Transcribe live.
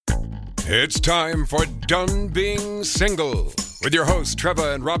It's time for Done Being Single with your hosts,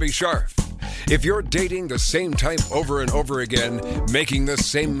 Trevor and Robbie Sharf. If you're dating the same type over and over again, making the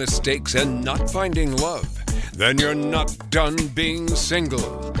same mistakes and not finding love, then you're not done being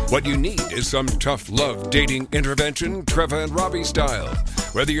single. What you need is some tough love dating intervention, Trevor and Robbie style.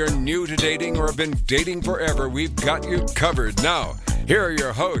 Whether you're new to dating or have been dating forever, we've got you covered. Now, here are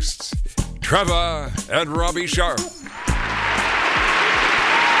your hosts, Trevor and Robbie Sharf.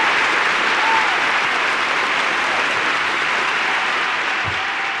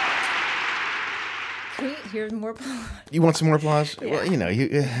 Here's more applause. You want some more applause? Yeah. Well,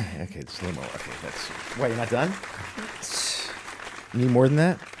 okay, it's a little more. Okay, that's why you're not done. You need more than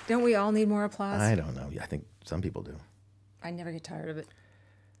that? Don't we all need more applause? I don't know. I think some people do. I never get tired of it.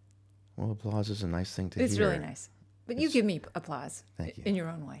 Well, applause is a nice thing to hear. It's really nice. But you give me applause. Thank you. In your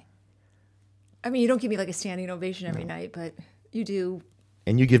own way. I mean, you don't give me like a standing ovation every night, but you do.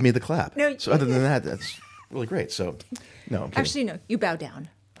 And you give me the clap. No, so other than that, that's really great. So, no, I'm kidding. Actually, no, you bow down.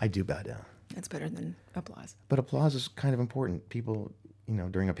 I do bow down. That's better than applause. But applause is kind of important. People,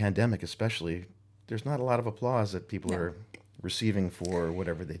 during a pandemic especially, there's not a lot of applause that people are receiving for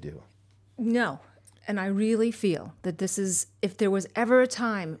whatever they do. No. And I really feel that this is, if there was ever a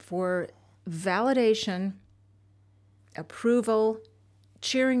time for validation, approval,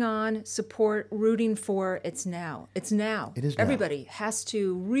 cheering on, support, rooting for, it's now. It's now. It is now. Everybody has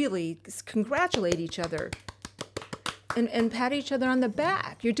to really congratulate each other. And pat each other on the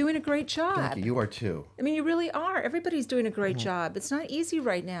back. You're doing a great job. Thank you. You are too. I mean, you really are. Everybody's doing a great job. It's not easy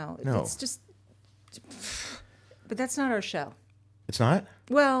right now. No. It's just, but that's not our show. It's not?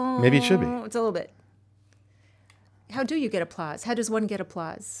 Well, Maybe it should be. It's a little bit. How do you get applause? How does one get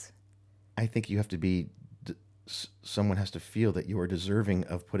applause? I think you have to be, someone has to feel that you are deserving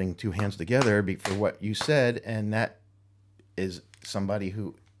of putting two hands together for what you said, and that is somebody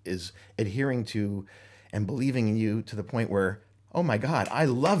who is adhering to and believing in you to the point where, oh my God, I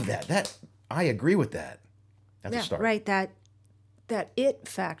love that. I agree with that. That's a start. Right. That it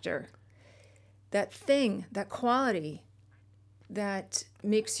factor, that thing, that quality that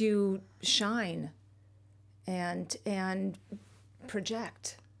makes you shine and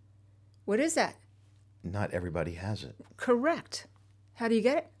project. What is that? Not everybody has it. Correct. How do you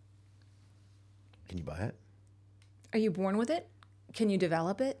get it? Can you buy it? Are you born with it? Can you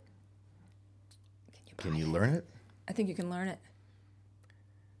develop it? Can you learn it? I think you can learn it.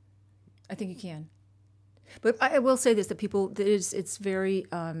 I think you can. But I will say this, that people, it's very,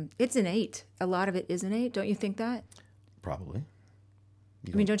 it's innate. A lot of it is innate. Don't you think that? Probably.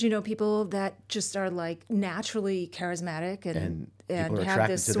 I mean, don't you know people that just are like naturally charismatic and have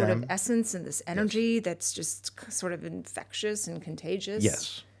this sort of essence and this energy that's just sort of infectious and contagious?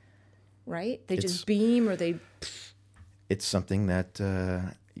 Yes. Right? They just beam or they... It's something that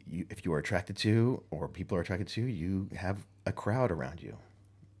if you are attracted to or people are attracted to, you have a crowd around you.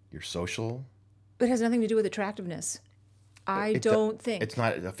 You're social. It has nothing to do with attractiveness. I don't think. It's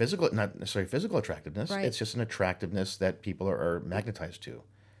not not necessarily physical attractiveness. Right. It's just an attractiveness that people are magnetized to.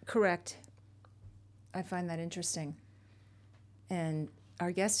 Correct. I find that interesting. And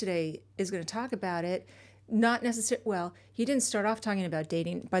our guest today is going to talk about it. Not necessarily, well, he didn't start off talking about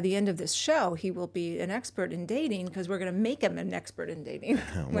dating. By the end of this show, he will be an expert in dating because we're going to make him an expert in dating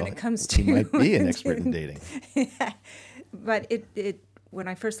when it comes to... He might be an expert in dating. Yeah. But when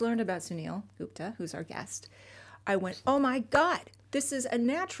I first learned about Sunil Gupta, who's our guest, I went, oh my God, this is a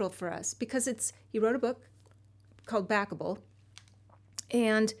natural for us because he wrote a book called Backable.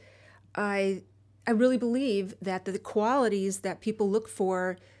 And I really believe that the qualities that people look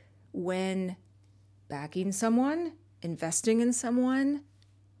for when backing someone, investing in someone,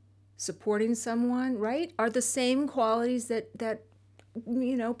 supporting someone, right, are the same qualities that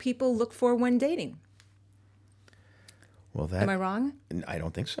people look for when dating. Well, am I wrong? I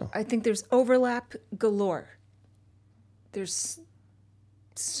don't think so. I think there's overlap galore. There's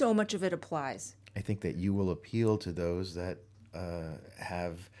so much of it applies. I think that you will appeal to those that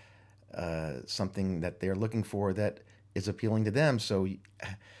have something that they're looking for that is appealing to them. So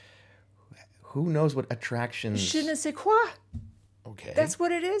who knows what attractions... Je ne sais quoi. Okay. That's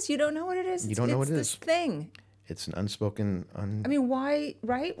what it is. You don't know what it is. You don't know what it is. It's this thing. It's an unspoken... I mean, why,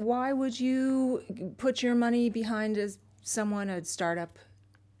 right? Why would you put your money behind a startup?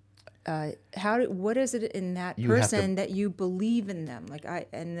 What is it in that person that you believe in them?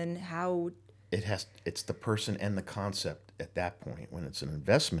 And then how... It's the person and the concept at that point. When it's an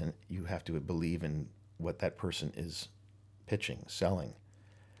investment, you have to believe in what that person is pitching, selling.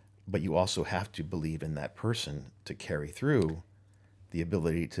 But you also have to believe in that person to carry through the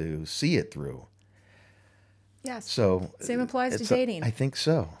ability to see it through. Yes. So Same applies to it's dating. I think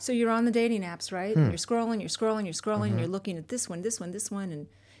so. So you're on the dating apps, right? And you're scrolling, and you're looking at this one, and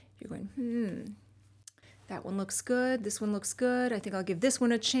you're going, that one looks good. This one looks good. I think I'll give this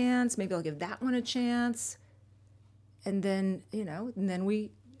one a chance. Maybe I'll give that one a chance. And then,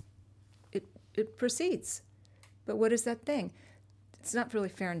 it proceeds. But what is that thing? It's not really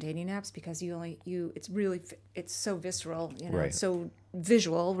fair in dating apps because it's so visceral, Right. so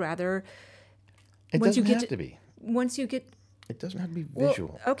visual rather. It Once you doesn't get have to be. Once you get It doesn't have to be Well,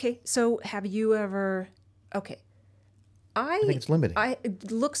 visual. okay, so have you ever? Okay, I think it's limiting.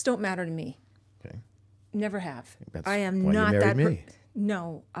 Looks don't matter to me. Okay. Never have. That's I am why you not married that. me.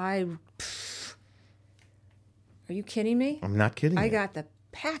 No, Are you kidding me? I'm not kidding. I you. got the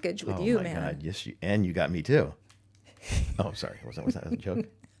package with Oh you, my man. God. Yes, you got me too. Oh, sorry. Was that a joke?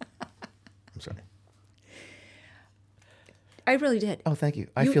 I'm sorry. I really did. Oh, thank you.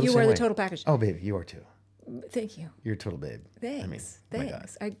 I You- feel the you same are the way. total package. Oh, baby, you are too. Thank you. You're a total babe. Thanks. I mean, oh my God.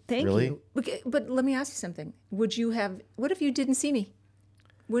 Thanks. Thank Really? you. But let me ask you something. Would you have? What if you didn't see me?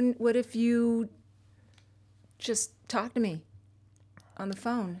 What if you just talked to me on the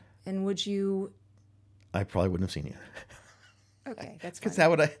phone? And would you? I probably wouldn't have seen you. Okay, that's Because fine. how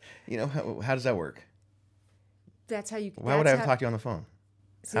would I, how does that work? That's how you. Why would I have talked to you on the phone?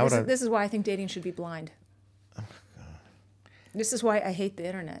 See, How would I? this is why I think dating should be blind. This is why I hate the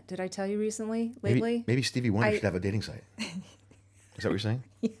internet. Did I tell you recently, lately? Maybe Stevie Wonder I- should have a dating site. Is that what you're saying?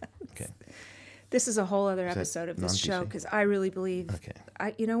 Yes. Okay. This is a whole other that episode of this show non-PC? because I really believe. Okay.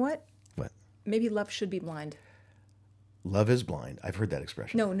 You know what? What? Maybe love should be blind. Love is blind. I've heard that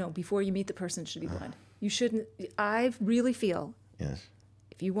expression. No. Before you meet the person, it should be blind. You shouldn't. I really feel Yes.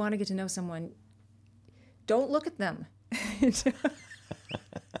 if you want to get to know someone, don't look at them.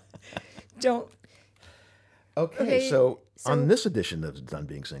 Don't. Okay, so so- on this edition of Done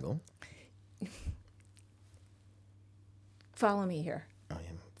Being Single, Follow me here. I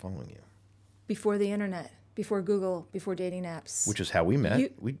am following you, Before the internet, before Google, before dating apps. which is how we met.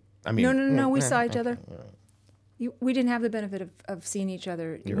 You- I mean, No. We yeah, saw each okay, other. all right. We didn't have the benefit of seeing each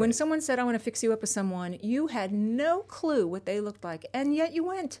other. You're When right. someone said, I want to fix you up with someone, you had no clue what they looked like. And yet you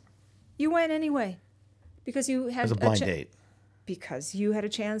went. You went anyway. Because you had It was a blind date. Because you had a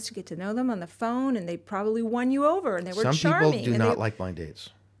chance to get to know them on the phone and they probably won you over and they were Some charming. people do and not like blind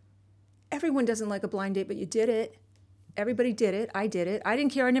dates. Everyone doesn't like a blind date, but you did it. Everybody did it. I did it. I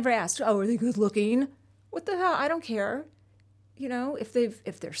didn't care. I never asked, oh, are they good looking? What the hell? I don't care.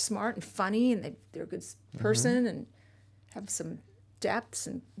 If they're smart and funny and they're a good person and have some depth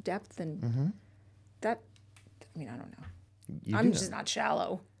and that, I don't know. You I'm do just not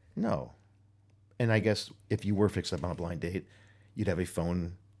shallow. No. And I guess if you were fixed up on a blind date, you'd have a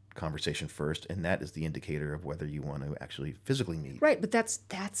phone conversation first, and that is the indicator of whether you want to actually physically meet. Right, but that's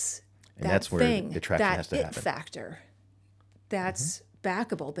And that's where thing, the attraction that has to it happen. factor. That's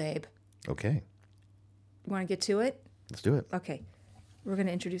backable, babe. Okay, You want to get to it? let's do it. Okay. We're going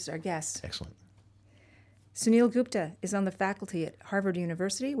to introduce our guest. Excellent. Sunil Gupta is on the faculty at Harvard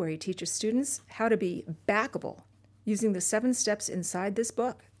University, where he teaches students how to be backable using the 7 steps inside this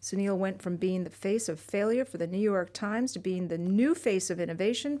book. Sunil went from being the face of failure for the New York Times to being the new face of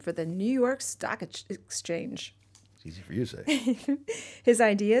innovation for the New York Stock Exchange. It's easy for you to say. His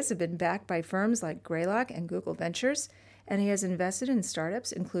ideas have been backed by firms like Greylock and Google Ventures, and he has invested in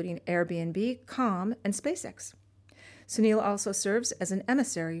startups including Airbnb, Calm, and SpaceX. Sunil also serves as an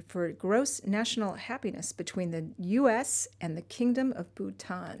emissary for gross national happiness between the U.S. and the Kingdom of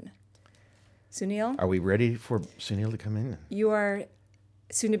Bhutan. Sunil, Are we ready for Sunil to come in? you are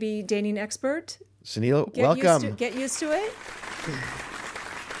soon-to-be dating expert. Sunil, Get welcome. Get used to it.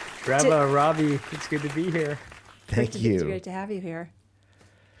 Trevor, Robbie, it's good to be here. Thank It's you. great to have you here.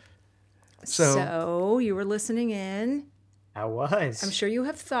 So- So you were listening in. I was. I'm sure you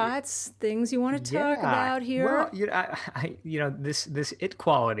have thoughts, things you want to talk about here. Well, this it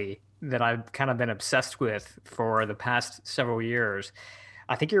quality that I've kind of been obsessed with for the past several years.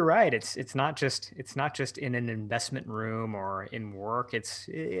 I think you're right. It's not just in an investment room or in work. It's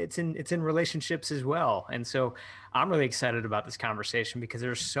in relationships as well. And so I'm really excited about this conversation because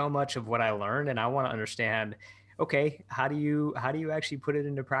there's so much of what I learned, and I want to understand. Okay, how do you actually put it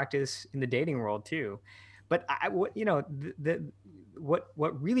into practice in the dating world too? But what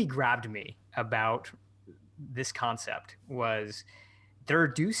really grabbed me about this concept was there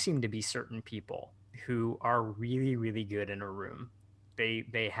do seem to be certain people who are really, really good in a room.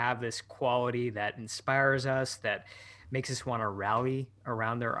 They have this quality that inspires us, that makes us want to rally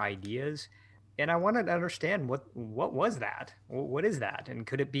around their ideas. And I wanted to understand what was that? What is that? And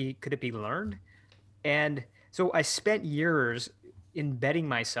could it be learned? And so I spent years embedding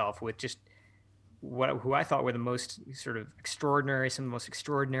myself with just who I thought were the most sort of extraordinary, some of the most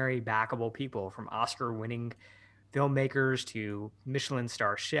extraordinary, backable people, from Oscar-winning filmmakers to Michelin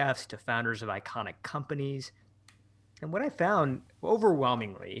star chefs to founders of iconic companies. And what I found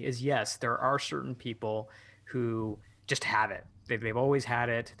overwhelmingly is, yes, there are certain people who just have it. They've always had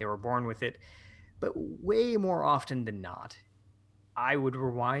it. They were born with it. But way more often than not, I would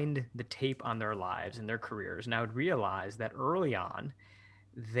rewind the tape on their lives and their careers, and I would realize that early on,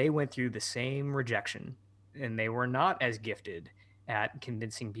 they went through the same rejection, and they were not as gifted at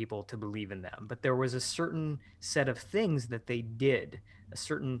convincing people to believe in them. But there was a certain set of things that they did, a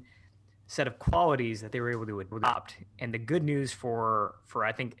certain set of qualities that they were able to adopt. And the good news for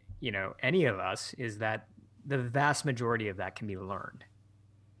I think, any of us, is that the vast majority of that can be learned.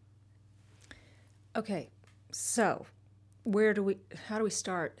 Okay, so how do we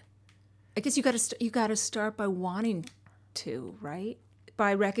start? I guess you got to start by wanting to, right?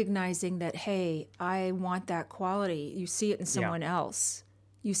 By recognizing that, hey, I want that quality. You see it in someone else.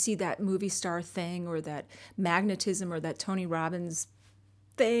 You see that movie star thing, or that magnetism, or that Tony Robbins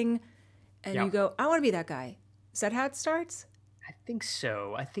thing, and you go, I want to be that guy. Is that how it starts? I think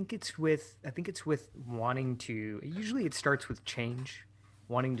so. I think it's with wanting to. Usually, it starts with change,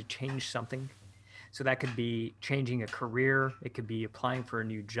 wanting to change something. So that could be changing a career. It could be applying for a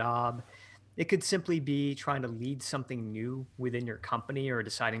new job. It could simply be trying to lead something new within your company, or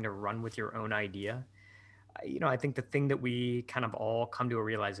deciding to run with your own idea. I think the thing that we kind of all come to a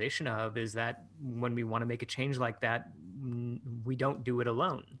realization of is that when we want to make a change like that, we don't do it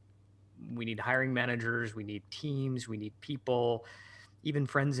alone. We need hiring managers, we need teams, we need people, even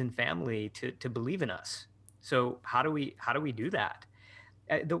friends and family to believe in us. So how do we do that?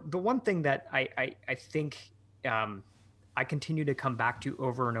 The one thing that I think I continue to come back to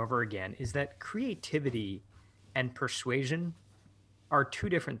over and over again is that creativity and persuasion are two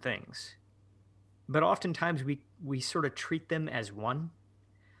different things. But oftentimes we sort of treat them as one.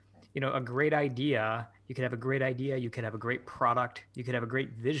 A great idea, you could have a great idea, you could have a great product, you could have a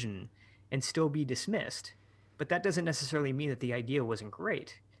great vision and still be dismissed. But that doesn't necessarily mean that the idea wasn't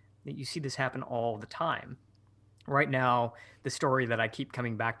great. You see this happen all the time. Right now, the story that I keep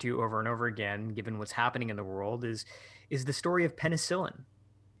coming back to over and over again, given what's happening in the world, is the story of penicillin.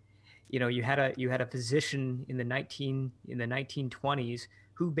 You had a physician in the 1920s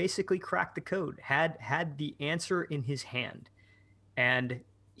who basically cracked the code, had the answer in his hand, and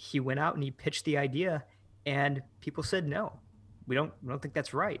he went out and he pitched the idea, and people said no, we don't think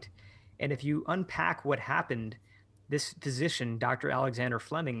that's right. And if you unpack what happened, this physician, Dr. Alexander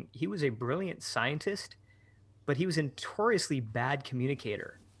Fleming, he was a brilliant scientist, but he was a notoriously bad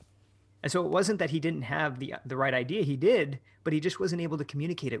communicator. And so it wasn't that he didn't have the right idea. He did, but he just wasn't able to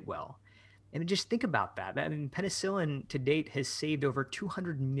communicate it well. And just think about that. I mean, penicillin to date has saved over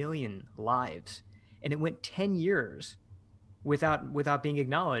 200 million lives. And it went 10 years without being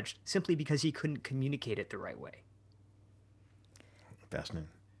acknowledged, simply because he couldn't communicate it the right way. Fascinating.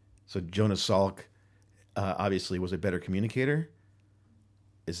 So Jonas Salk obviously was a better communicator.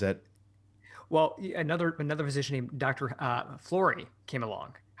 Is that? Well, another physician named Dr. Florey came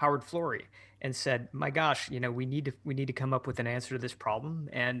along, Howard Florey, and said, "My gosh, we need to come up with an answer to this problem."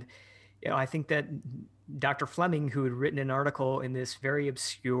 And I think that Dr. Fleming, who had written an article in this very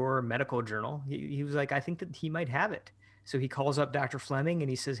obscure medical journal, he was like, "I think that he might have it." So he calls up Dr. Fleming and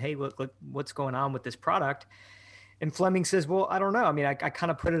he says, "Hey, look, what's going on with this product?" And Fleming says, "Well, I don't know. I mean, I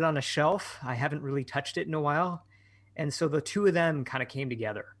kind of put it on a shelf. I haven't really touched it in a while." And so the two of them kind of came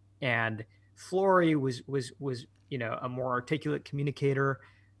together. And Florey was a more articulate communicator,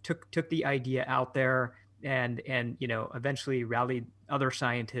 took the idea out there, and eventually rallied other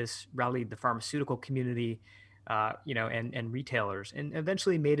scientists, rallied the pharmaceutical community, and retailers, and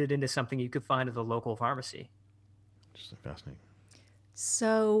eventually made it into something you could find at the local pharmacy. Just fascinating.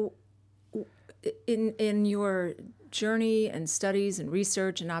 So, in your journey and studies and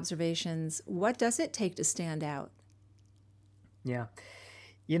research and observations, what does it take to stand out? Yeah.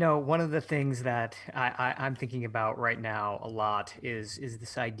 One of the things that I'm thinking about right now a lot is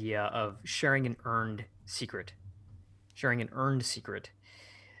this idea of sharing an earned secret. Sharing an earned secret.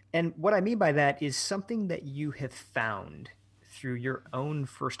 And what I mean by that is something that you have found through your own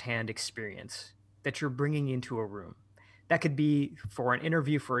firsthand experience that you're bringing into a room. That could be for an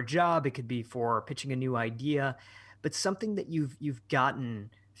interview for a job. It could be for pitching a new idea, but something that you've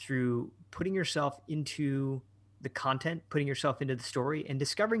gotten through putting yourself into the content, putting yourself into the story, and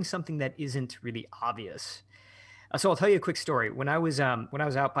discovering something that isn't really obvious. So I'll tell you a quick story. When I was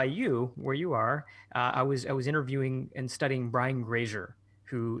out by you, where you are, I was interviewing and studying Brian Grazer,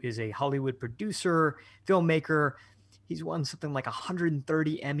 who is a Hollywood producer, filmmaker. He's won something like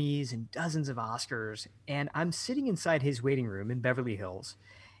 130 Emmys and dozens of Oscars. And I'm sitting inside his waiting room in Beverly Hills,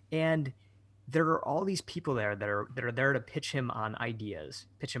 and there are all these people there that are there to pitch him on ideas,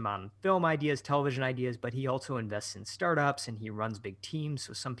 pitch him on film ideas, television ideas, but he also invests in startups and he runs big teams.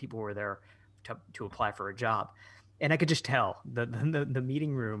 So some people were there to apply for a job. And I could just tell the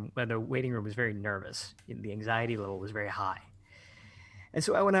meeting room, the waiting room was very nervous. The anxiety level was very high. And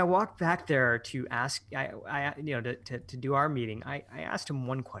so when I walked back there to ask, to do our meeting, I asked him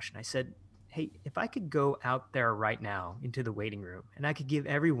one question. I said, hey, if I could go out there right now into the waiting room and I could give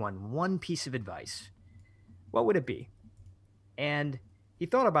everyone one piece of advice, what would it be? And he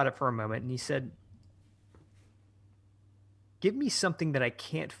thought about it for a moment and he said, give me something that I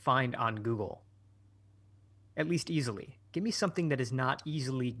can't find on Google, at least easily. Give me something that is not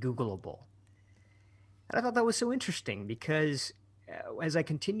easily Googleable. And I thought that was so interesting because as I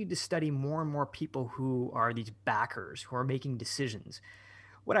continued to study more and more people who are these backers, who are making decisions,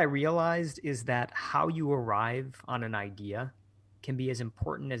 what I realized is that how you arrive on an idea can be as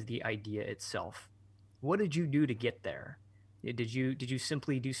important as the idea itself. What did you do to get there? Did you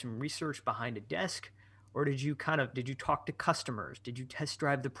simply do some research behind a desk, or did you talk to customers? Did you test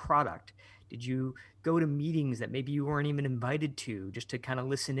drive the product? Did you go to meetings that maybe you weren't even invited to just to kind of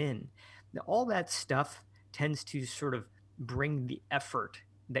listen in? Now, all that stuff tends to sort of bring the effort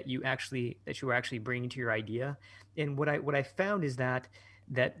that you were actually bringing to your idea. And what I found is that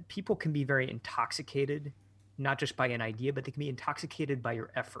people can be very intoxicated, not just by an idea, but they can be intoxicated by your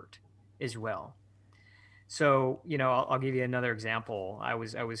effort as well. So, I'll give you another example. I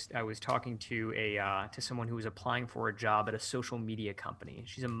was talking to someone who was applying for a job at a social media company.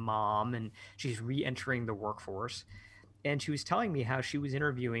 She's a mom and she's re-entering the workforce. And she was telling me how she was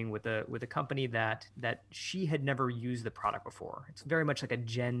interviewing with a company that she had never used the product before. It's very much like a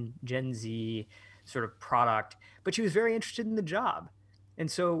Gen Z sort of product, but she was very interested in the job.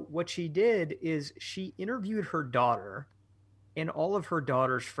 And so what she did is she interviewed her daughter and all of her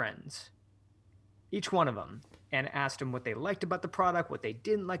daughter's friends, each one of them, and asked them what they liked about the product, what they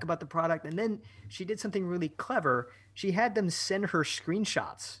didn't like about the product. And then she did something really clever. She had them send her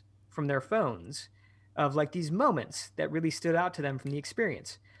screenshots from their phones of like these moments that really stood out to them from the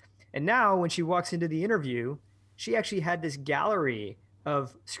experience. And now when she walks into the interview, she actually had this gallery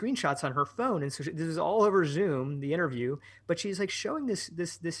of screenshots on her phone. And so this is all over Zoom, the interview, but she's like showing this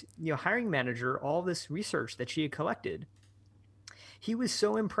hiring manager all this research that she had collected. He was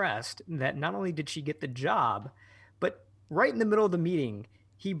so impressed that not only did she get the job, but right in the middle of the meeting,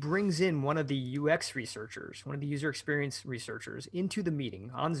 he brings in one of the UX researchers, one of the user experience researchers into the meeting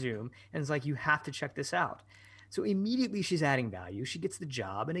on Zoom and is like, you have to check this out. So immediately she's adding value. She gets the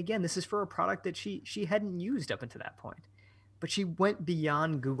job. And again, this is for a product that she hadn't used up until that point. But she went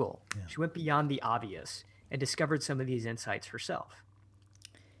beyond Google. Yeah. She went beyond the obvious and discovered some of these insights herself.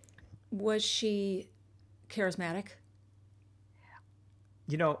 Was she charismatic?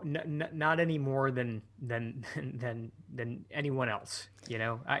 Not any more than anyone else.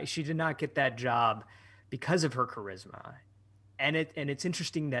 She did not get that job because of her charisma, and it's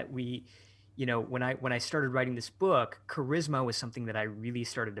interesting that we, when I started writing this book, charisma was something that I really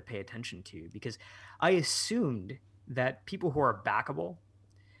started to pay attention to because I assumed that people who are backable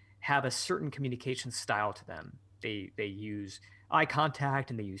have a certain communication style to them. They use eye contact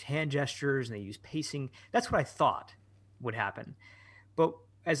and they use hand gestures and they use pacing. That's what I thought would happen. But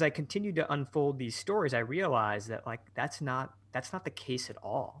as I continued to unfold these stories, I realized that that's not the case at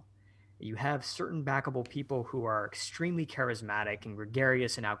all. You have certain backable people who are extremely charismatic and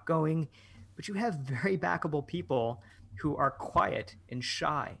gregarious and outgoing, but you have very backable people who are quiet and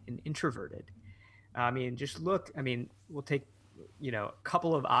shy and introverted. We'll take, a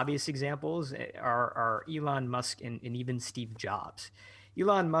couple of obvious examples are Elon Musk and even Steve Jobs.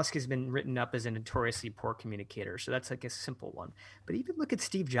 Elon Musk has been written up as a notoriously poor communicator, so that's like a simple one. But even look at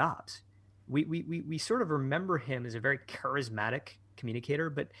Steve Jobs. We sort of remember him as a very charismatic communicator,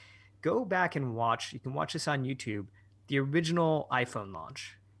 but go back and watch. You can watch this on YouTube. The original iPhone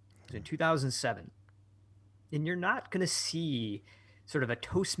launch was in 2007, and you're not going to see sort of a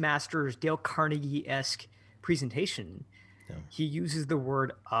Toastmasters, Dale Carnegie-esque presentation. No. He uses the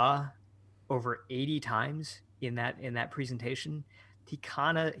word over 80 times in that presentation. He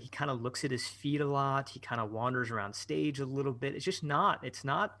kind of looks at his feet a lot. He kind of wanders around stage a little bit. It's not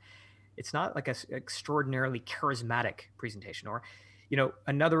like an extraordinarily charismatic presentation. Or,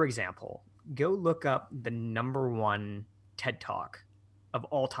 another example, go look up the #1 TED Talk of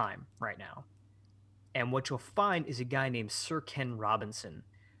all time right now. And what you'll find is a guy named Sir Ken Robinson,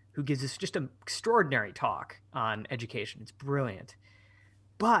 who gives us just an extraordinary talk on education. It's brilliant.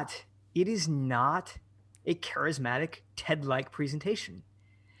 But it is not a charismatic TED-like presentation.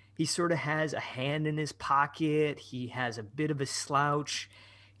 He sort of has a hand in his pocket. He has a bit of a slouch.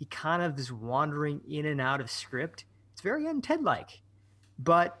 He kind of is wandering in and out of script. It's very un-TED-like,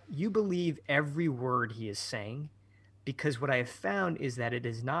 but you believe every word he is saying, because what I have found is that it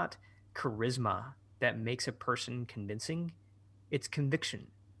is not charisma that makes a person convincing, it's conviction.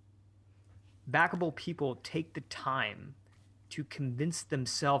 Backable people take the time to convince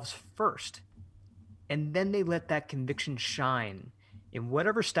themselves first, and then they let that conviction shine in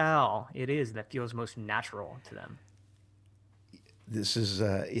whatever style it is that feels most natural to them. This is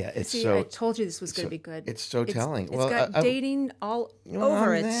it's See, so. I told you this was going to be good. It's so telling. It's got dating all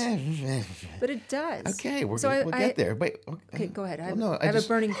over it, but it does. Okay, we'll get there. Wait. Okay, go ahead. I I have a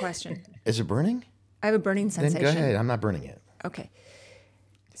burning question. Is it burning? I have a burning sensation. Then go ahead. I'm not burning it. Okay.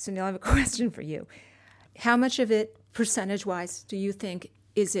 So Neil, I have a question for you. How much of it, percentage-wise, do you think,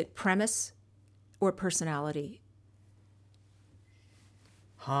 is it premise or personality?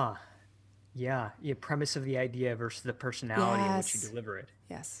 Yeah, premise of the idea versus the personality in which you deliver it.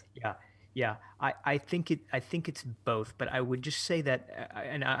 Yes. Yeah. I think it's both, but I would just say that,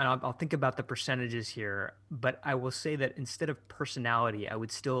 and I'll think about the percentages here, but I will say that instead of personality, I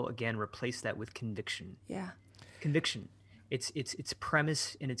would still again replace that with conviction. Yeah. Conviction. It's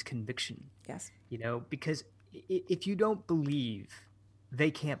premise and it's conviction. Yes. Because if you don't believe,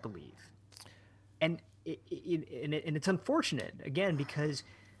 they can't believe, and it's unfortunate again because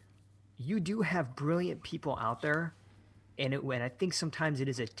you do have brilliant people out there, and I think sometimes it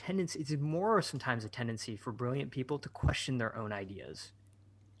is a tendency. It's more sometimes a tendency for brilliant people to question their own ideas,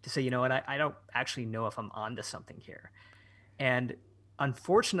 to say, you know what, I don't actually know if I'm onto something here, and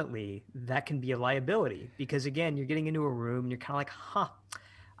unfortunately, that can be a liability because again, you're getting into a room and you're kind of like,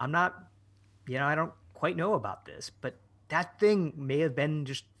 I'm not, I don't quite know about this, but that thing may have been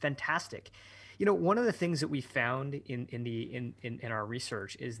just fantastic. One of the things that we found in our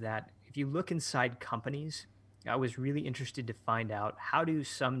research is that if you look inside companies, I was really interested to find out how do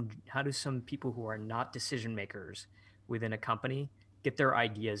some people who are not decision makers within a company get their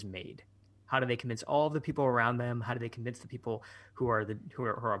ideas made? How do they convince all of the people around them? How do they convince the people who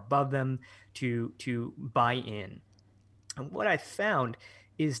are above them to buy in? And what I found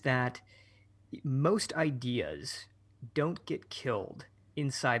is that most ideas don't get killed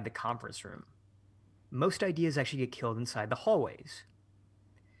inside the conference room. Most ideas actually get killed inside the hallways.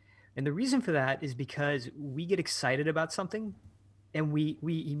 And the reason for that is because we get excited about something and we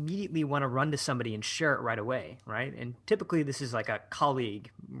immediately want to run to somebody and share it right away, right? And typically this is like a colleague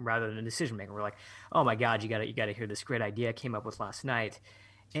rather than a decision maker. We're like, oh my God, you gotta hear this great idea I came up with last night.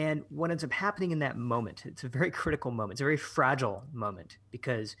 And what ends up happening in that moment, it's a very critical moment. It's a very fragile moment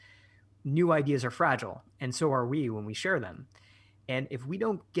because new ideas are fragile, and so are we when we share them. And if we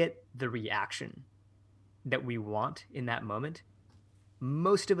don't get the reaction that we want in that moment,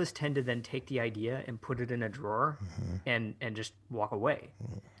 most of us tend to then take the idea and put it in a drawer and just walk away,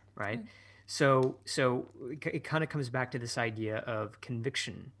 right? So it kind of comes back to this idea of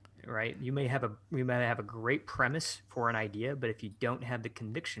conviction, right? You may have a great premise for an idea, but if you don't have the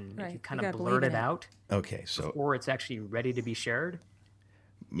conviction, if you kind of blurt it out, before it's actually ready to be shared,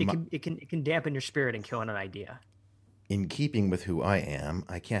 it can dampen your spirit and kill an idea. In keeping with who I am,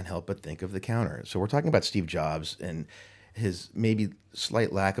 I can't help but think of the counter. So we're talking about Steve Jobs and his maybe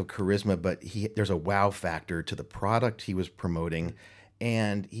slight lack of charisma, but there's a wow factor to the product he was promoting,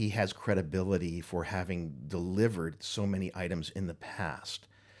 and he has credibility for having delivered so many items in the past.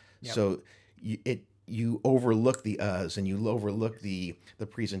 Yep. So you overlook the uhs and you overlook the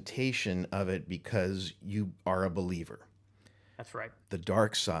presentation of it because you are a believer. That's right. The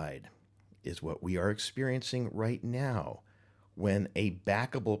dark side is what we are experiencing right now when a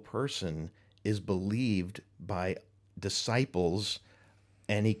backable person is believed by disciples,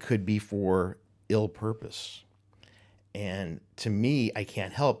 and he could be for ill purpose. And to me, I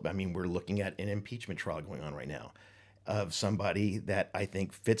can't help. I mean, we're looking at an impeachment trial going on right now of somebody that I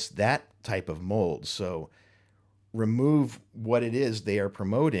think fits that type of mold. So remove what it is they are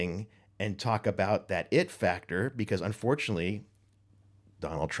promoting and talk about that it factor, because unfortunately,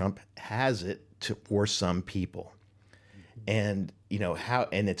 Donald Trump has it for some people. And,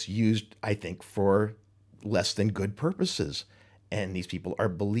 and it's used, I think, for less than good purposes. And these people are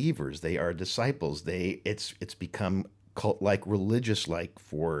believers. They are disciples. It's become cult-like, religious-like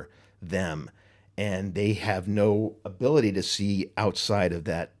for them. And they have no ability to see outside of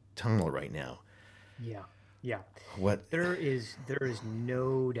that tunnel right now. Yeah. There is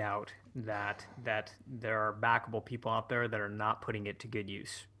no doubt that there are backable people out there that are not putting it to good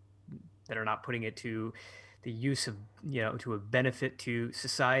use, that are not putting it to the use of, to a benefit to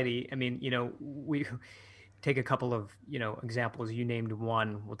society. I mean, take a couple of, examples. You named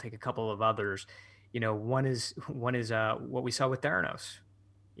one. We'll take a couple of others. One is what we saw with Theranos.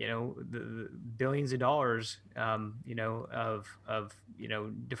 The billions of dollars, of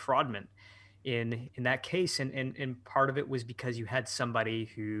defraudment in that case, and part of it was because you had somebody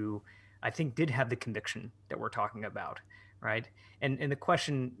who I think did have the conviction that we're talking about, right? And the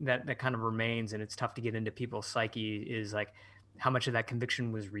question that kind of remains, and it's tough to get into people's psyche, is like, how much of that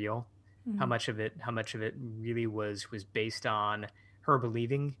conviction was real? Mm-hmm. How much of it really was based on her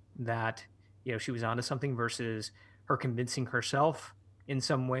believing that she was onto something versus her convincing herself in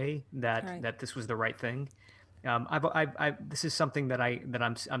some way that this was the right thing. This is something that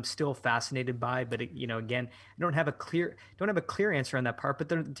I'm still fascinated by, but again, I don't have a clear answer on that part. But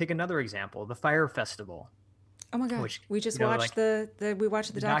then take another example, the Fire Festival. Oh my God! We just watched the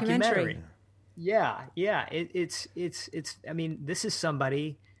documentary. Yeah. It's. I mean, this is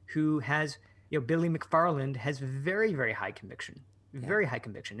somebody who has, Billy McFarland has very, very high conviction, very high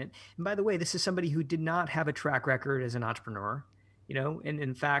conviction. And by the way, this is somebody who did not have a track record as an entrepreneur, and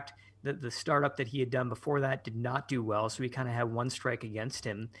in fact, the startup that he had done before that did not do well. So he kind of had one strike against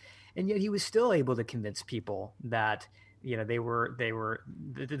him. And yet he was still able to convince people that,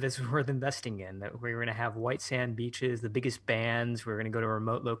 this was worth investing in, that we were going to have white sand beaches, the biggest bands, we were going to go to a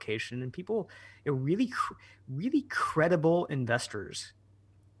remote location, and people, really credible investors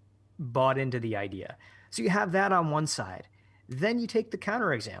bought into the idea. So you have that on one side. Then you take the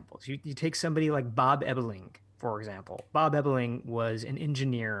counter examples. You take somebody like Bob Ebeling, for example. Bob Ebeling was an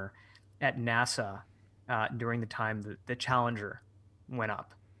engineer at NASA during the time that the Challenger went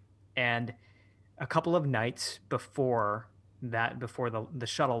up. And a couple of nights before the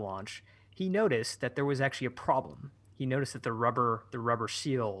shuttle launch, he noticed that there was actually a problem. He noticed that the rubber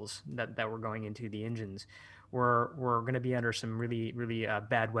seals that were going into the engines were going to be under some really, really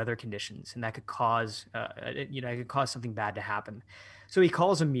bad weather conditions, and that could cause something bad to happen. So he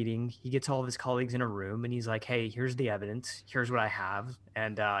calls a meeting. He gets all of his colleagues in a room, and he's like, "Hey, here's the evidence. Here's what I have,"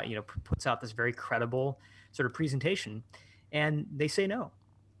 and puts out this very credible sort of presentation. And they say no.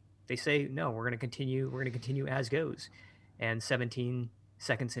 They say no. We're going to continue. We're going to continue as goes. And 17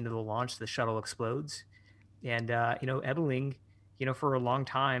 seconds into the launch, the shuttle explodes. And Ebeling, for a long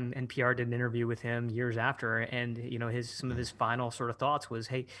time, NPR did an interview with him years after, and some of his final sort of thoughts was,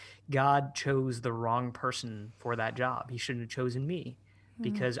 "Hey, God chose the wrong person for that job. He shouldn't have chosen me,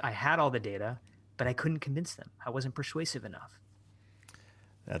 because I had all the data, but I couldn't convince them. I wasn't persuasive enough."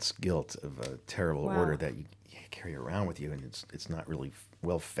 That's guilt of a terrible order that you carry around with you, and it's not really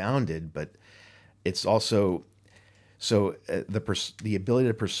well founded, but it's also the ability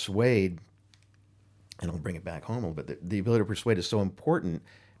to persuade. And I'll bring it back home a little bit. The ability to persuade is so important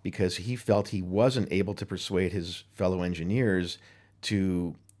because he felt he wasn't able to persuade his fellow engineers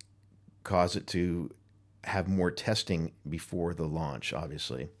to cause it to have more testing before the launch,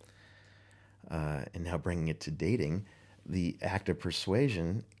 obviously. And now bringing it to dating, the act of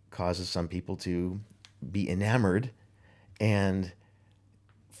persuasion causes some people to be enamored and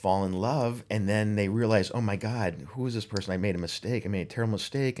fall in love, and then they realize, oh my God, who is this person? I made a mistake. I made a terrible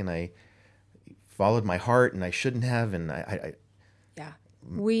mistake, and I followed my heart, and I shouldn't have. And I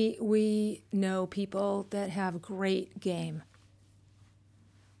we know people that have great game.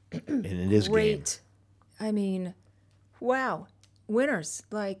 And it is great. Game. I mean, wow, winners.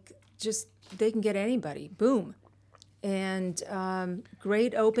 Like, just they can get anybody. Boom, and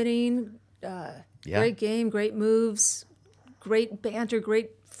great opening. Great game, great moves, great banter, great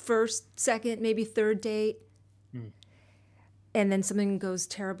first, second, maybe third date. And then something goes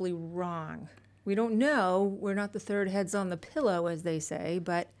terribly wrong. We don't know. We're not the third heads on the pillow, as they say,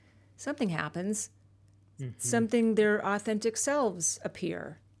 but something happens. Something, their authentic selves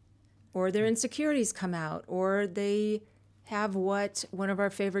appear, or their insecurities come out, or they have what one of our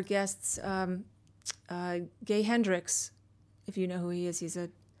favorite guests, Gay Hendricks, if you know who he is, he's a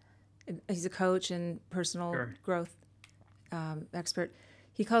coach and personal growth expert.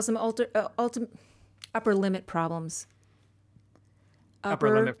 He calls them upper limit problems.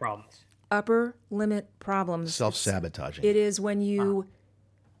 Upper limit problems. Upper limit problems. Self-sabotaging. It is when you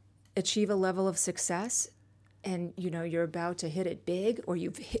achieve a level of success and you're about to hit it big, or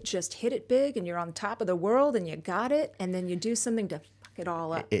you've just hit it big and you're on top of the world and you got it, and then you do something to fuck it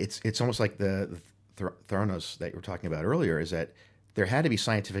all up. It's almost like the Theranos that you were talking about earlier, is that there had to be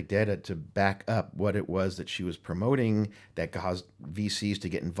scientific data to back up what it was that she was promoting that caused VCs to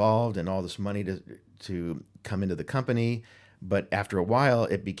get involved and all this money to come into the company. But after a while,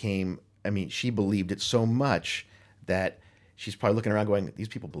 it became, she believed it so much that she's probably looking around going, these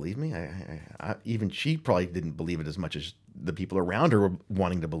people believe me? Even she probably didn't believe it as much as the people around her were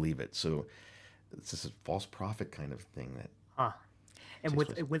wanting to believe it. So it's this false prophet kind of thing that Huh. And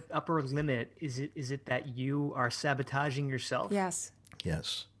takes place. with upper limit, is it that you are sabotaging yourself? Yes.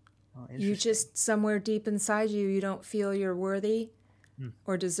 Yes. Oh, You interesting. just, somewhere deep inside you, you don't feel you're worthy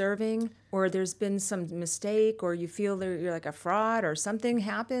or deserving, or there's been some mistake, or you feel that you're like a fraud, or something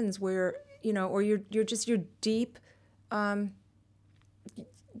happens where, or you're just your deep,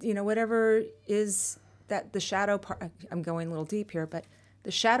 whatever is that the shadow part. I'm going a little deep here, but the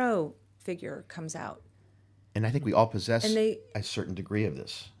shadow figure comes out. And I think we all possess And they- a certain degree of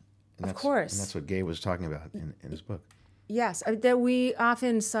this. And Of that's, course. And that's what Gay was talking about in his book. Yes, that we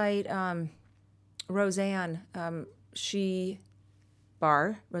often cite Roseanne. Roseanne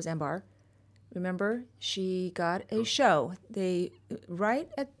Barr. Remember, she got a show. They right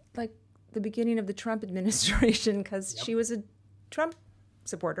at like the beginning of the Trump administration, because she was a Trump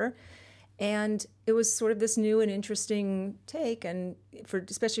supporter, and it was sort of this new and interesting take, and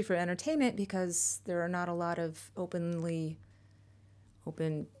especially for entertainment, because there are not a lot of open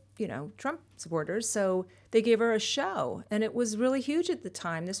Trump supporters. So they gave her a show, and it was really huge at the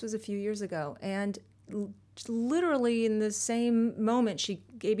time. This was a few years ago. And literally in the same moment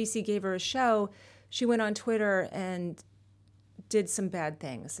ABC gave her a show, she went on Twitter and did some bad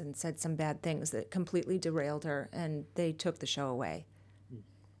things and said some bad things that completely derailed her, and they took the show away.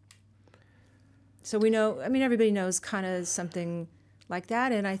 So we know, everybody knows kind of something like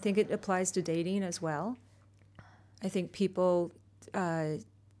that, and I think it applies to dating as well. I think people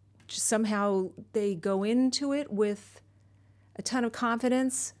somehow they go into it with a ton of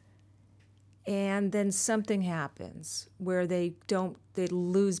confidence, and then something happens where they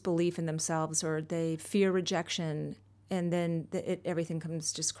lose belief in themselves, or they fear rejection, and then everything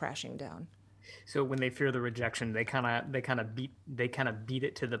comes just crashing down. So when they fear the rejection, they kind of beat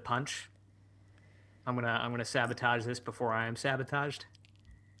it to the punch. I'm gonna sabotage this before I am sabotaged.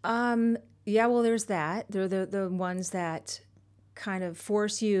 Yeah, well, there's that. They're the ones that kind of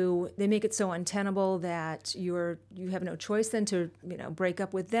force you. They make it so untenable that you have no choice then to break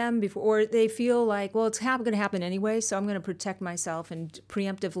up with them before, or they feel like, well, it's going to happen anyway, so I'm going to protect myself and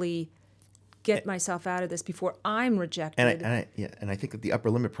preemptively get myself out of this before I'm rejected. And I think that the upper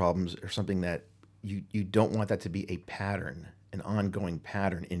limit problems are something that you don't want that to be a pattern, an ongoing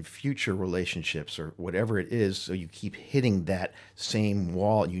pattern in future relationships or whatever it is. So you keep hitting that same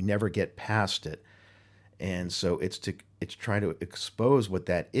wall, you never get past it. And so it's try to expose what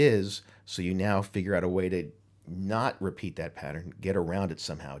that is, so you now figure out a way to not repeat that pattern, get around it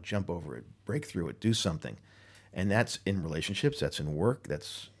somehow, jump over it, break through it, do something. And that's in relationships, that's in work,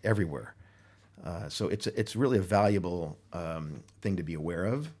 that's everywhere. So it's really a valuable thing to be aware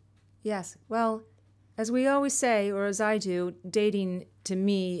of. Yes. Well, as we always say, or as I do, dating to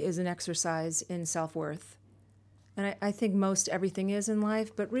me is an exercise in self-worth. And I think most everything is in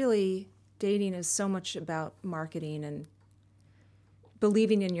life, but really dating is so much about marketing and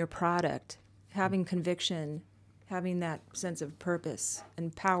believing in your product, having conviction, having that sense of purpose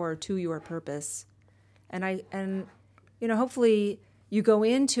and power to your purpose. And hopefully you go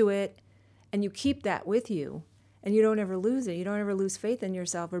into it and you keep that with you, and you don't ever lose it. You don't ever lose faith in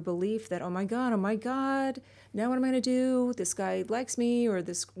yourself or belief that, oh my God, now what am I going to do? This guy likes me, or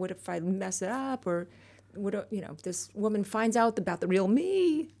what if I mess it up, or if this woman finds out about the real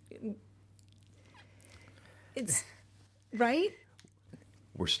me? It's right.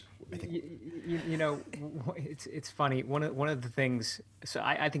 It's funny. One of the things. So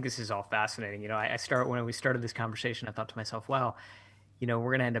I think this is all fascinating. When we started this conversation, I thought to myself, wow, we're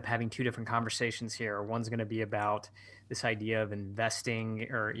going to end up having two different conversations here. One's going to be about this idea of investing,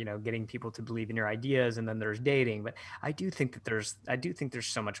 or getting people to believe in your ideas, and then there's dating. But I do think there's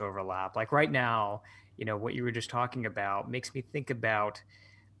so much overlap. Like right now, what you were just talking about makes me think about,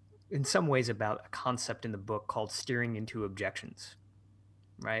 in some ways, about a concept in the book called steering into objections,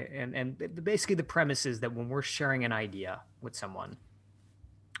 right? And basically the premise is that when we're sharing an idea with someone,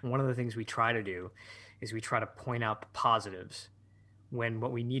 one of the things we try to do is we try to point out the positives, when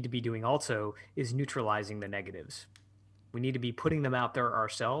what we need to be doing also is neutralizing the negatives. We need to be putting them out there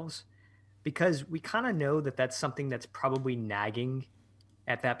ourselves, because we kind of know that that's something that's probably nagging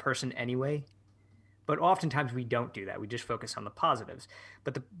at that person anyway. But oftentimes we don't do that. We just focus on the positives.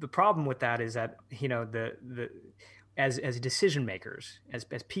 But the problem with that is that, as decision makers, as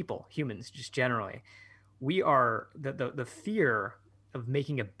people, humans, just generally, we are the fear of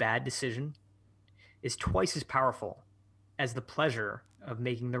making a bad decision is twice as powerful as the pleasure of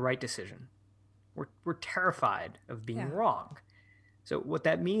making the right decision. We're terrified of being wrong. So what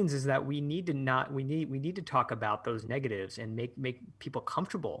that means is that we need to talk about those negatives and make people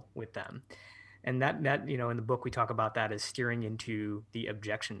comfortable with them. And that in the book we talk about that as steering into the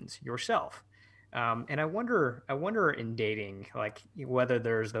objections yourself. And I wonder in dating, like whether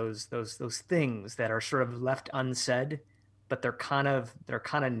there's those things that are sort of left unsaid, but they're kind of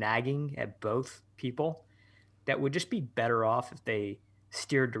nagging at both people that would just be better off if they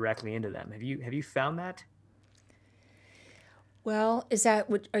steered directly into them. Have you found that? Well, is that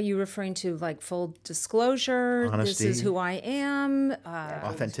what are you referring to? Like full disclosure? This is Honesty. who I am.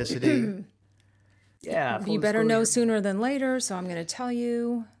 Authenticity. Yeah, full You better know disclosure. sooner than later, so I'm going to tell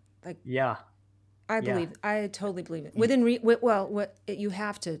you. Like Yeah, yeah, I totally believe it. What you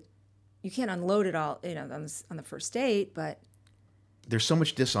have to, you can't unload it all, on the first date, but There's so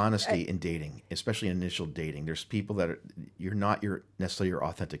much dishonesty in dating, especially in initial dating. There's people that you're not necessarily your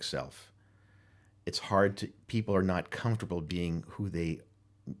authentic self. It's hard to people are not comfortable being who they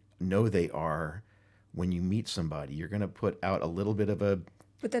know they are when you meet somebody. You're going to put out a little bit of a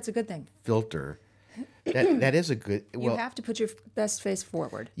but that's a good thing. filter. That is a good. You Well, have to put your best face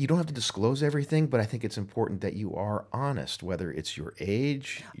forward. you don't have to disclose everything, but I think it's important that you are honest, whether it's your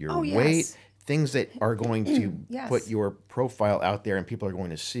age, your Oh, weight, yes. things that are going to Yes. put your profile out there and people are going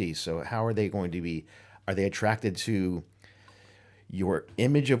to see. So how are they going to be? Are they attracted to your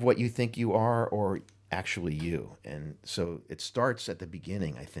image of what you think you are or actually you? And so it starts at the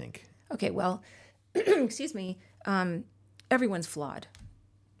beginning, I think. Okay, well, excuse me. Everyone's flawed.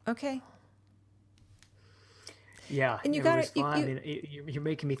 Okay, yeah. and you it got was to. fun. And you're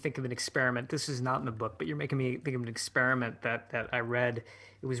making me think of an experiment. This is not in the book, but you're making me think of an experiment that I read.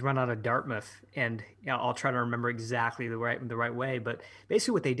 It was run out of Dartmouth, and I'll try to remember exactly the right way. But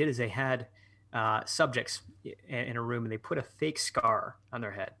basically, what they did is they had subjects in a room, and they put a fake scar on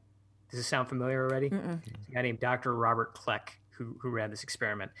their head. Does this sound familiar already? It's a guy named Dr. Robert Kleck who ran this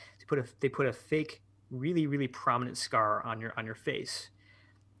experiment. They put a fake, really really prominent scar on your face,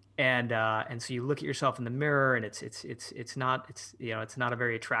 and so you look at yourself in the mirror, and it's not a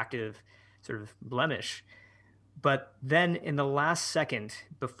very attractive sort of blemish. But then in the last second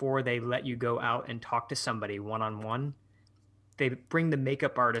before they let you go out and talk to somebody one on one, they bring the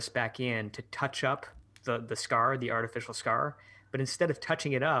makeup artist back in to touch up the scar, the artificial scar. But instead of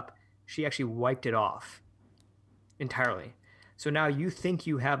touching it up, she actually wiped it off entirely. So now you think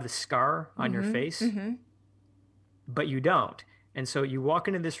you have the scar on your face, but you don't. And so you walk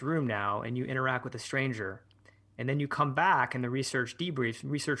into this room now and you interact with a stranger, and then you come back and the researcher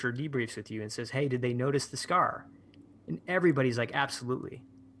debriefs with you and says, "Hey, did they notice the scar?" And everybody's like, "Absolutely.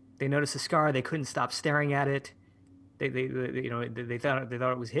 They noticed the scar. They couldn't stop staring at it. They thought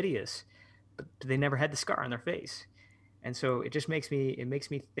it was hideous, but they never had the scar on their face." And so it makes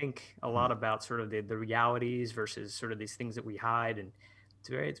me think a lot about sort of the realities versus sort of these things that we hide, and it's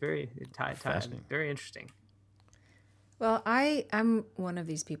very Fascinating. very interesting. Well, I'm one of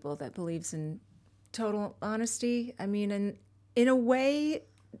these people that believes in total honesty. I mean, in a way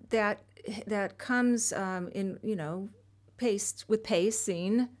that comes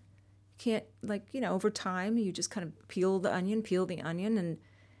pacing. Can't over time you just kind of peel the onion,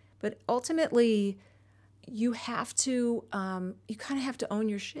 but ultimately you have to you kind of have to own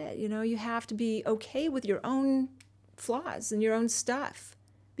your shit. You have to be okay with your own flaws and your own stuff,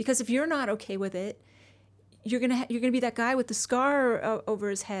 because if you're not okay with it, you're gonna be that guy with the scar over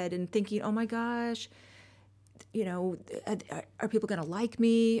his head and thinking, oh my gosh, are people gonna like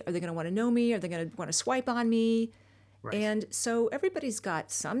me? Are they gonna want to know me? Are they gonna want to swipe on me? Right. And so everybody's got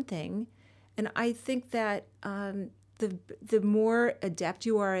something, and I think that the more adept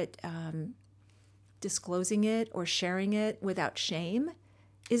you are at disclosing it or sharing it without shame,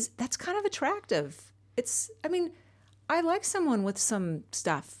 that's kind of attractive. I like someone with some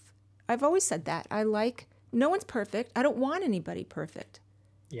stuff. I've always said that. No one's perfect. I don't want anybody perfect.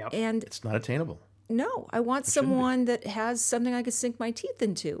 Yep. And It's not attainable. no, I want someone that has something I could sink my teeth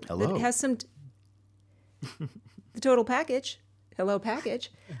into. Hello. That has some the total package. Hello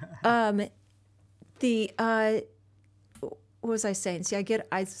package. What was I saying? See,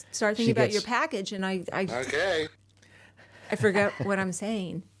 I start thinking about your package, and I Okay. I forget what I'm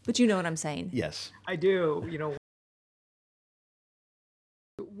saying. But you know what I'm saying. Yes. I do.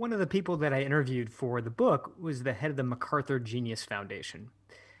 One of the people that I interviewed for the book was the head of the MacArthur Genius Foundation,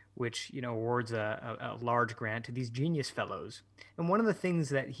 which awards a large grant to these genius fellows. And one of the things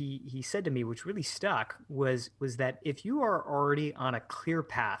that he said to me, which really stuck, was that if you are already on a clear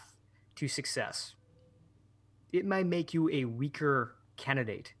path to success, it might make you a weaker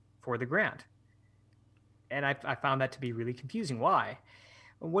candidate for the grant. And I found that to be really confusing. Why?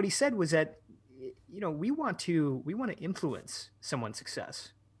 What he said was that we want to influence someone's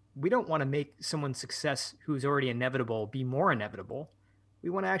success. We don't want to make someone's success who's already inevitable be more inevitable. We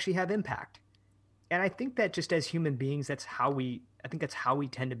want to actually have impact. And I think that just as human beings, that's how we think that's how we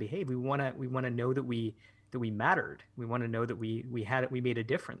tend to behave. We want to know that we mattered. We want to know that we made a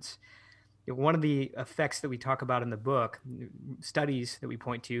difference. One of the effects that we talk about in the book, studies that we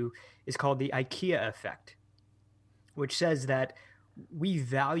point to, is called the IKEA effect, which says that we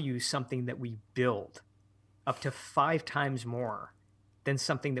value something that we build up to 5 times more than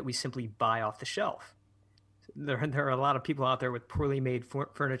something that we simply buy off the shelf. There are a lot of people out there with poorly made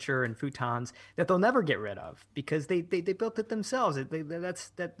furniture and futons that they'll never get rid of because they built it themselves.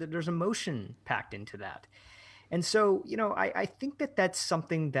 There's emotion packed into that. And so, I think that's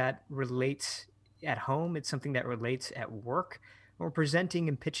something that relates at home. It's something that relates at work. When we're presenting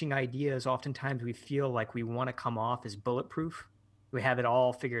and pitching ideas, oftentimes we feel like we want to come off as bulletproof. We have it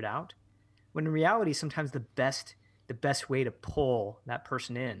all figured out. When in reality, sometimes the best way to pull that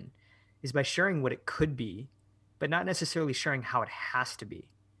person in is by sharing what it could be, but not necessarily sharing how it has to be,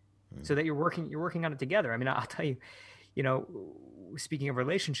 so that you're working on it together. I mean, I'll tell you, speaking of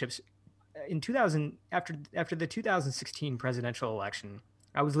relationships, after the 2016 presidential election,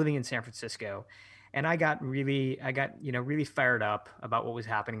 I was living in San Francisco, and I got really fired up about what was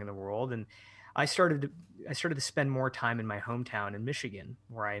happening in the world, and I started to spend more time in my hometown in Michigan,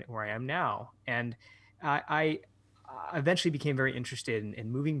 where I am now, and I eventually became very interested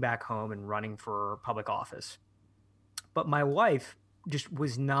in moving back home and running for public office. But my wife just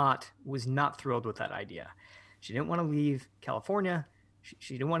was not thrilled with that idea. She didn't want to leave California.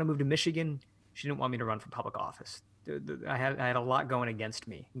 She didn't want to move to Michigan. She didn't want me to run for public office. I had a lot going against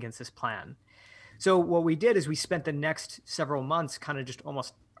this plan. So what we did is we spent the next several months kind of just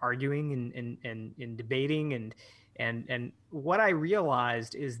almost arguing and debating. And what I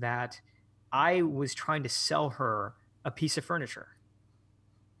realized is that I was trying to sell her a piece of furniture.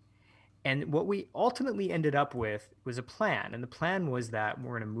 And what we ultimately ended up with was a plan. And the plan was that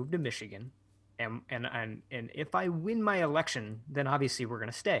we're going to move to Michigan. And if I win my election, then obviously we're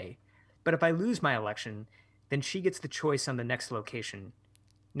going to stay. But if I lose my election, then she gets the choice on the next location.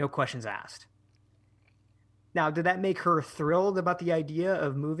 No questions asked. Now, did that make her thrilled about the idea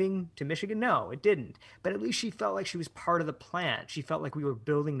of moving to Michigan? No, it didn't. But at least she felt like she was part of the plan. She felt like we were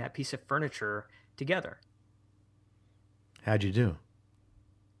building that piece of furniture together. How'd you do?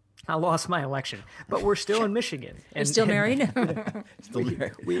 I lost my election, but we're still in Michigan. You're still married? Still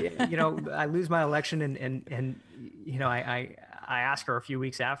married. I lose my election and I asked her a few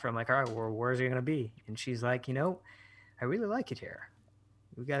weeks after, I'm like, all right, well, where's it going to be? And she's like, I really like it here.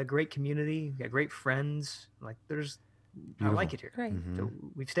 We've got a great community. We've got great friends. Like I like it here. Right. Mm-hmm. So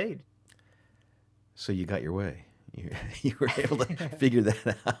we've stayed. So you got your way. You were able to figure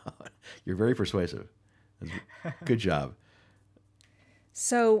that out. You're very persuasive. Good job.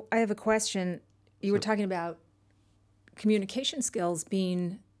 So I have a question. You were talking about communication skills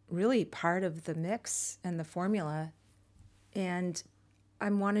being really part of the mix and the formula. And I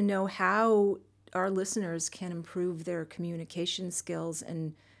want to know how our listeners can improve their communication skills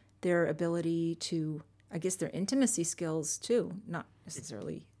and their ability to, I guess, their intimacy skills too, not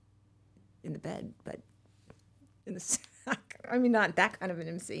necessarily in the bed, but in the, not that kind of an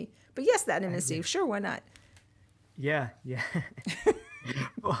intimacy, but yes, that intimacy. Sure, why not? Yeah.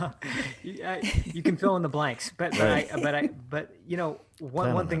 Well, you can fill in the blanks, but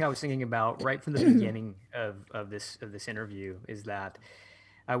one thing I was thinking about right from the beginning of this interview is that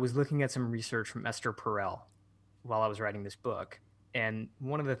I was looking at some research from Esther Perel while I was writing this book, and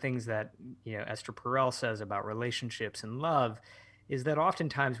one of the things that Esther Perel says about relationships and love is that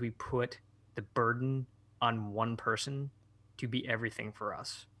oftentimes we put the burden on one person to be everything for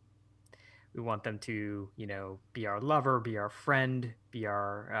us. We want them to, be our lover, be our friend, be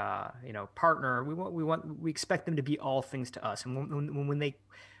our, partner. We expect them to be all things to us. And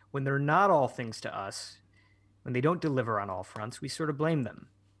when they're not all things to us, when they don't deliver on all fronts, we sort of blame them.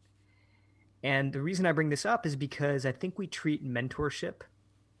 And the reason I bring this up is because I think we treat mentorship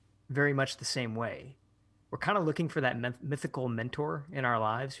very much the same way. We're kind of looking for that mythical mentor in our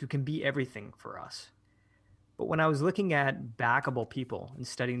lives who can be everything for us. But when I was looking at backable people and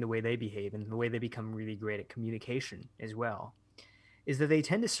studying the way they behave and the way they become really great at communication as well, is that they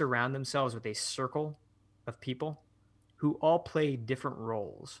tend to surround themselves with a circle of people who all play different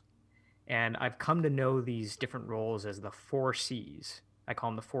roles. And I've come to know these different roles as the 4 C's. I call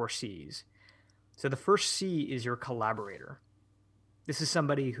them the 4 C's. So the first C is your collaborator. This is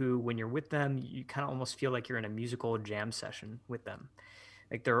somebody who, when you're with them, you kind of almost feel like you're in a musical jam session with them.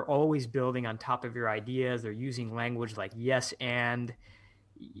 Like they're always building on top of your ideas. They're using language like yes, and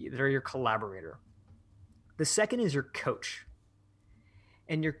they're your collaborator. The second is your coach.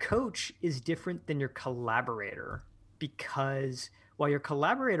 And your coach is different than your collaborator because while your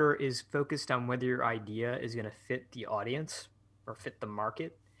collaborator is focused on whether your idea is going to fit the audience, or fit the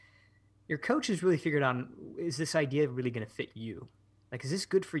market. Your coach has really figured out, is this idea really going to fit you? Like, is this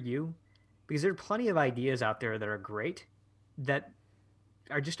good for you? Because there are plenty of ideas out there that are great that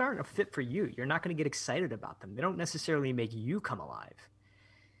aren't a fit for you. You're not going to get excited about them. They don't necessarily make you come alive.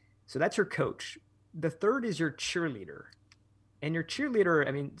 So that's your coach. The third is your cheerleader. And your cheerleader,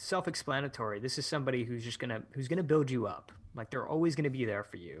 I mean, self-explanatory. This is somebody who's gonna build you up. Like, they're always going to be there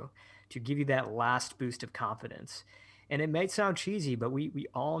for you to give you that last boost of confidence. And it might sound cheesy, but we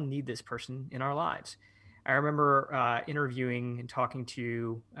all need this person in our lives. I remember interviewing and talking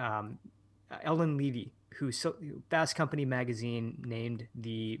to Ellen Levy, who Fast Company magazine named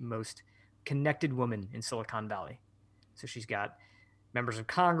the most connected woman in Silicon Valley. So she's got members of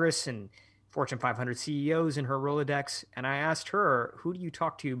Congress and Fortune 500 CEOs in her Rolodex. And I asked her, who do you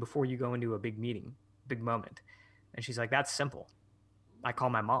talk to before you go into a big meeting, big moment? And she's like, that's simple. I call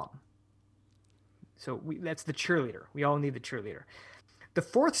my mom. So that's the cheerleader. We all need the cheerleader. The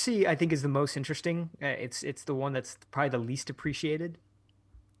fourth C, I think, is the most interesting. It's the one that's probably the least appreciated.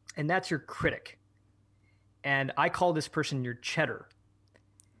 And that's your critic. And I call this person your cheddar.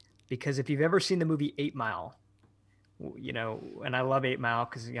 Because if you've ever seen the movie 8 Mile, you know, and I love 8 Mile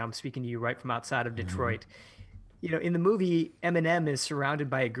because, you know, I'm speaking to you right from outside of Detroit. You know, in the movie, Eminem is surrounded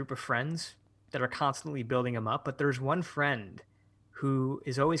by a group of friends that are constantly building him up. But there's one friend who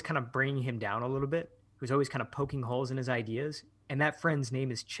is always kind of bringing him down a little bit, who's always kind of poking holes in his ideas. And that friend's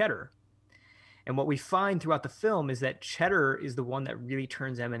name is Cheddar. And what we find throughout the film is that Cheddar is the one that really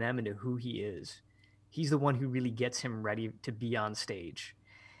turns Eminem into who he is. He's the one who really gets him ready to be on stage.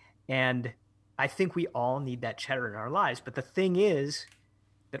 And I think we all need that Cheddar in our lives. But the thing is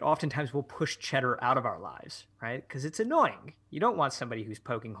that oftentimes we'll push Cheddar out of our lives, right? Because it's annoying. You don't want somebody who's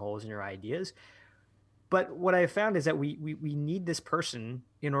poking holes in your ideas. But what I found is that we need this person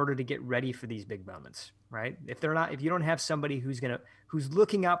in order to get ready for these big moments, right? If you don't have somebody who's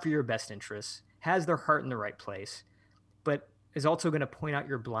looking out for your best interests, has their heart in the right place, but is also going to point out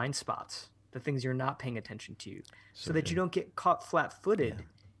your blind spots, the things you're not paying attention to, so that you don't get caught flat-footed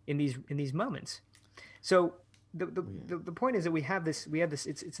in these moments. So the point is that we have this.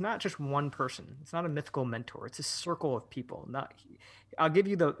 It's not just one person. It's not a mythical mentor. It's a circle of people. I'll give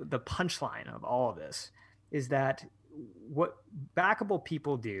you the punchline of all of this. Is that what backable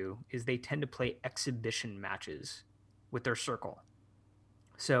people do is they tend to play exhibition matches with their circle.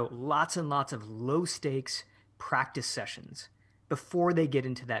 So lots and lots of low stakes practice sessions before they get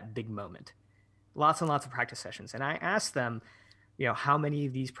into that big moment. Lots and lots of practice sessions. And I asked them, you know, how many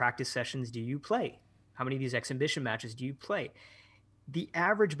of these practice sessions do you play? How many of these exhibition matches do you play? The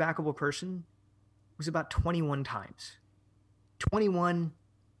average backable person was about 21 times. 21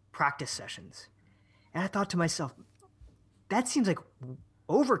 practice sessions. And I thought to myself, that seems like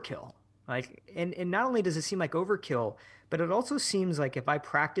overkill. Like, and not only does it seem like overkill, but it also seems like if I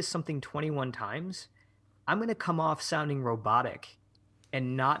practice something 21 times, I'm going to come off sounding robotic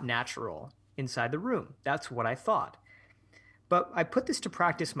and not natural inside the room. That's what I thought. But I put this to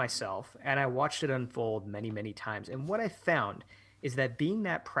practice myself, and I watched it unfold many, many times. And what I found is that being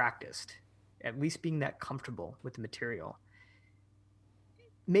that practiced, at least being that comfortable with the material,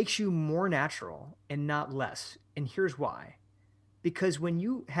 makes you more natural and not less. And here's why. Because when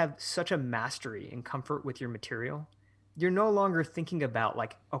you have such a mastery and comfort with your material, you're no longer thinking about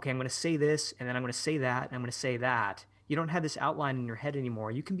like, okay, I'm going to say this, and then I'm going to say that, and I'm going to say that. You don't have this outline in your head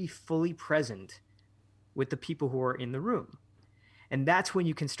anymore. You can be fully present with the people who are in the room. And that's when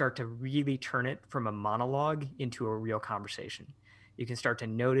you can start to really turn it from a monologue into a real conversation. You can start to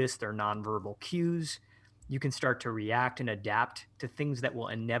notice their nonverbal cues. You can start to react and adapt to things that will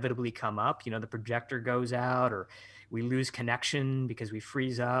inevitably come up. You know, the projector goes out, or we lose connection because we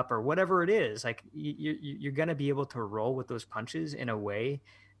freeze up, or whatever it is. Like you're going to be able to roll with those punches in a way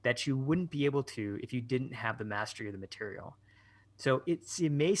that you wouldn't be able to if you didn't have the mastery of the material. So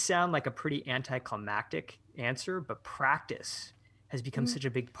it may sound like a pretty anticlimactic answer, but practice has become such a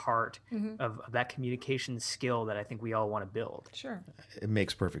big part of that communication skill that I think we all want to build. Sure. It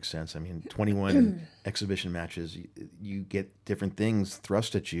makes perfect sense. I mean, 21 exhibition matches, you get different things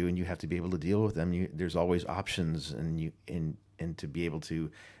thrust at you, and you have to be able to deal with them. There's always options, and to be able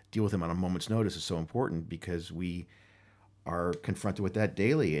to deal with them on a moment's notice is so important, because we are confronted with that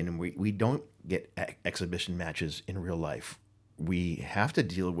daily, and we don't get exhibition matches in real life. We have to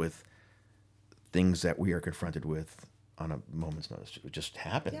deal with things that we are confronted with on a moment's notice. It just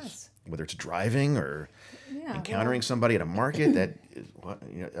happens. Yes. Whether it's driving or encountering somebody at a market, that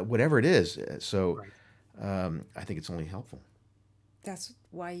whatever it is. So I think it's only helpful. That's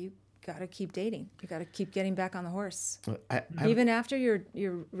why you got to keep dating. You got to keep getting back on the horse. Even after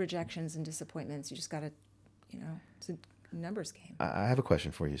your rejections and disappointments, you just got to, it's numbers game. I have a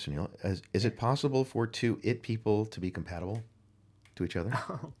question for you, Sunil. Is it possible for two it people to be compatible to each other?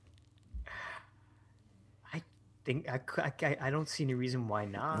 I think I don't see any reason why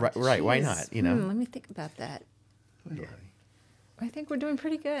not. Right. Why Jeez. not? You know. Let me think about that. Yeah. I think we're doing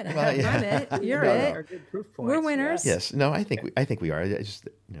pretty good. Well, yeah. I'm it. You're No, it. no. Good proof We're points, winners. Yes. No. I think we are. I just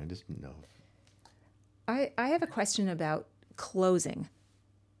no. I have a question about closing.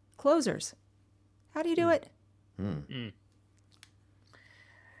 Closers. How do you do it?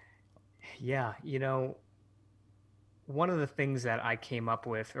 Yeah, one of the things that I came up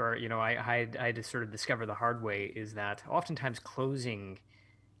with, or I had to sort of discover the hard way, is that oftentimes closing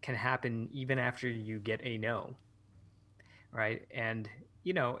can happen even after you get a no, right? And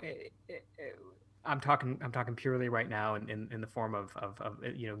I'm talking purely right now in the form of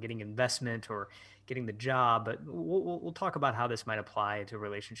getting investment or getting the job, but we'll talk about how this might apply to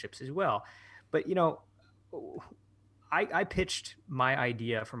relationships as well. But I pitched my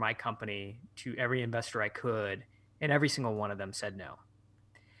idea for my company to every investor I could, and every single one of them said no.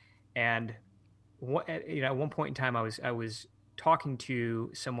 And at one point in time, I was talking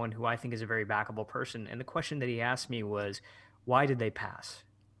to someone who I think is a very backable person, and the question that he asked me was, why did they pass?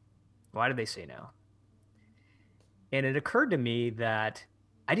 Why did they say no? And it occurred to me that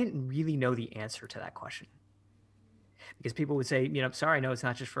I didn't really know the answer to that question, because people would say, sorry, no, it's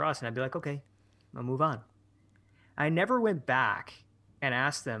not just for us, and I'd be like, okay, I'll move on. I never went back and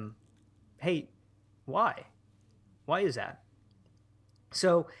asked them, hey, why? Why is that?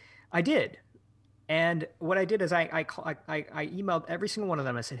 So I did. And what I did is I emailed every single one of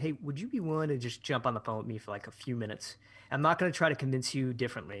them. I said, hey, would you be willing to just jump on the phone with me for like a few minutes? I'm not going to try to convince you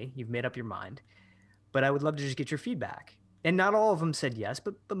differently. You've made up your mind. But I would love to just get your feedback. And not all of them said yes,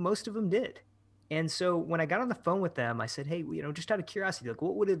 but most of them did. And so when I got on the phone with them, I said, hey, just out of curiosity, like,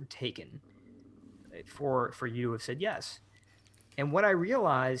 what would it have taken for you to have said yes? And what I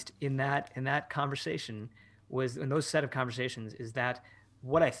realized in that conversation was, in those set of conversations, is that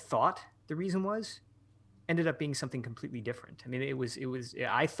what I thought the reason was ended up being something completely different. I mean,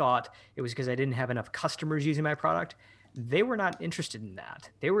 I thought it was because I didn't have enough customers using my product. They were not interested in that.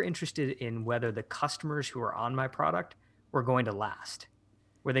 They were interested in whether the customers who are on my product were going to last.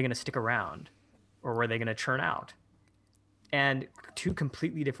 Were they going to stick around, or were they going to churn out? And two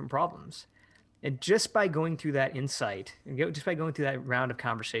completely different problems. And just by going through that insight, and just by going through that round of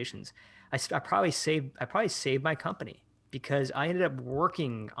conversations, I probably saved my company, because I ended up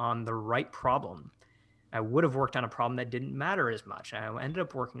working on the right problem. I would have worked on a problem that didn't matter as much. I ended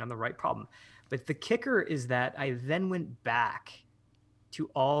up working on the right problem. But the kicker is that I then went back to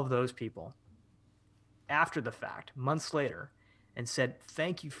all of those people after the fact, months later, and said,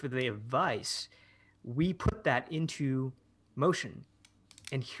 thank you for the advice. We put that into motion.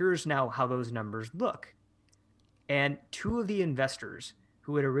 And here's now how those numbers look. And two of the investors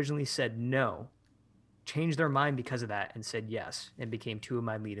who had originally said no changed their mind because of that and said yes, and became two of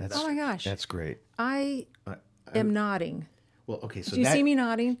my lead investors. Oh my gosh. That's great. I am nodding. Well, okay. So Do you see me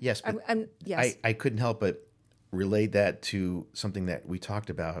nodding? Yes. But yes. I couldn't help but relate that to something that we talked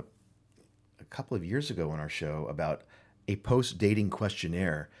about a couple of years ago on our show, about a post-dating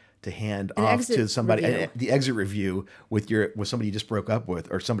questionnaire to hand off to somebody, the exit review with somebody you just broke up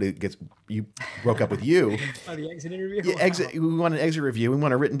with, or somebody you broke up with you. Oh, the exit interview? Yeah, we want an exit review. We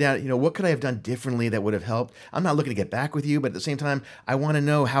want it written down. What could I have done differently that would have helped? I'm not looking to get back with you, but at the same time, I want to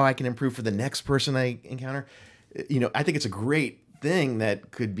know how I can improve for the next person I encounter. I think it's a great thing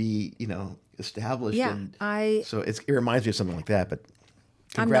that could be, established. Yeah, so it reminds me of something like that. But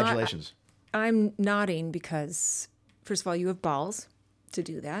congratulations. I'm nodding because, first of all, you have balls to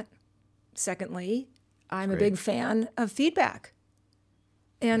do that. Secondly, I'm a big fan of feedback.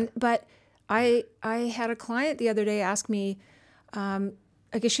 But I had a client the other day ask me, I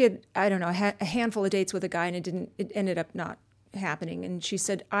guess she had, I don't know, a handful of dates with a guy, and it ended up not happening. And she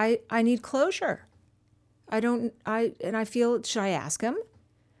said, I need closure. I feel, should I ask him?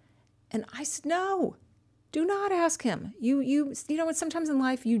 And I said, no, do not ask him. You know what, sometimes in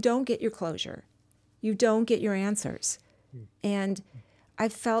life you don't get your closure. You don't get your answers. And I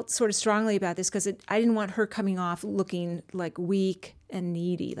felt sort of strongly about this because I didn't want her coming off looking like weak and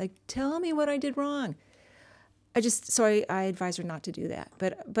needy. Like, tell me what I did wrong. I advise her not to do that.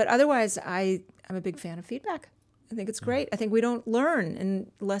 But otherwise, I'm a big fan of feedback. I think it's great. I think we don't learn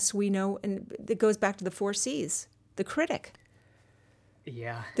unless we know, and it goes back to the 4 C's: the critic.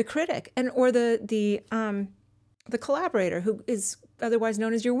 Yeah. The critic, or the collaborator, who is otherwise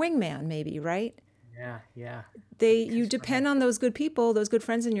known as your wingman, maybe, right? Yeah. You depend on those good people, those good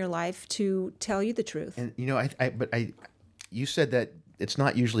friends in your life, to tell you the truth. And you said that it's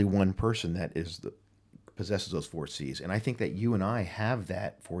not usually one person that is possesses those 4 C's. And I think that you and I have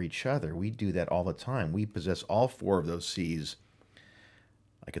that for each other. We do that all the time. We possess all 4 of those C's.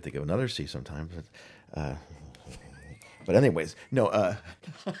 I could think of another C sometimes. But anyways, no.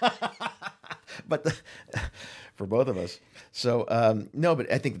 For both of us. So no,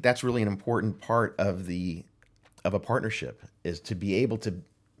 but I think that's really an important part of a partnership, is to be able to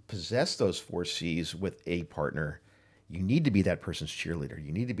possess those 4 C's with a partner. You need to be that person's cheerleader.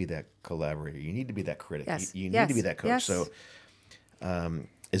 You need to be that collaborator. You need to be that critic. Yes. You need to be that coach. Yes. So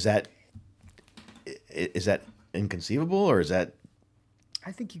is that inconceivable, or is that?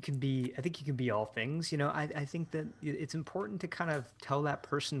 I think you can be all things. I think that it's important to kind of tell that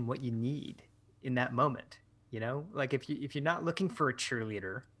person what you need in that moment. Like if you're not looking for a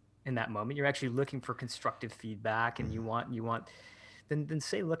cheerleader in that moment, you're actually looking for constructive feedback, and you want, then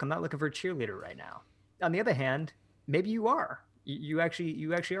say, look, I'm not looking for a cheerleader right now. On the other hand, maybe you are. You actually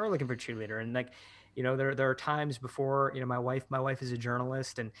are looking for a cheerleader, and there are times before, my wife is a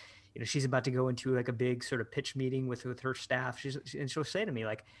journalist, and she's about to go into like a big sort of pitch meeting with her staff. And she'll say to me,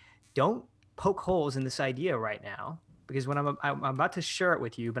 like, don't poke holes in this idea right now, because when I'm about to share it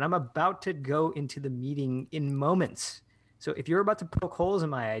with you, but I'm about to go into the meeting in moments. So if you're about to poke holes in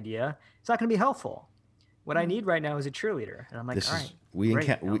my idea, it's not going to be helpful. What I need right now is a cheerleader. And I'm like, all right, great.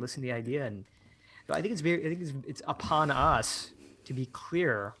 I'll listen to the idea. And so I think it's upon us to be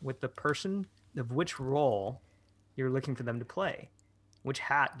clear with the person of which role you're looking for them to play. Which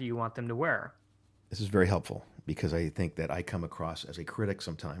hat do you want them to wear? This is very helpful, because I think that I come across as a critic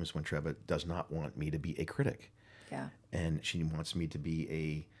sometimes when Treva does not want me to be a critic. Yeah. And she wants me to be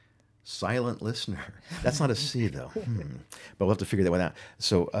a silent listener. That's not a C, though. But we'll have to figure that one out.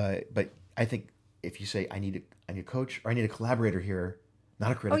 So, but I think if you say, I need a coach, or I need a collaborator here,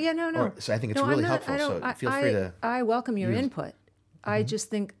 not a critic. Oh, yeah, no. So I think it's really helpful. So feel free to. I welcome your input. I just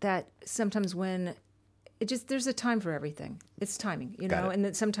think that sometimes when there's a time for everything. It's timing, and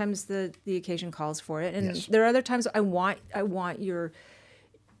that sometimes the occasion calls for it. And there are other times I want your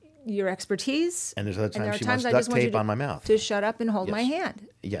expertise. And there's other times she wants duct tape on my mouth. To shut up and hold my hand.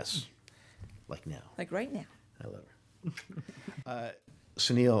 Yes. Like now. Like right now. I love her.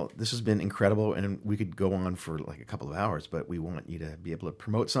 Sunil, this has been incredible, and we could go on for like a couple of hours, but we want you to be able to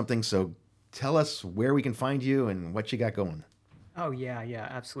promote something. So tell us where we can find you and what you got going. Oh, yeah,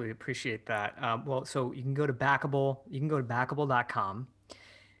 absolutely. Appreciate that. Well, so you can go to Backable. You can go to backable.com,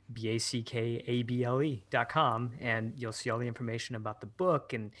 BACKABLE.com, and you'll see all the information about the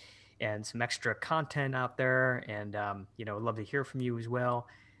book and some extra content out there. And, I'd love to hear from you as well.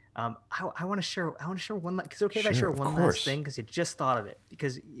 I want to share one, because okay if I share one last thing, because I just thought of it,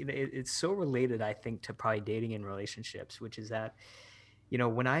 because it's so related, I think, to probably dating and relationships, which is that,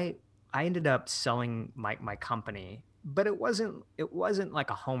 when I ended up selling my company, but it wasn't like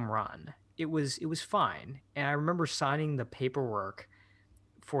a home run. It was fine. And I remember signing the paperwork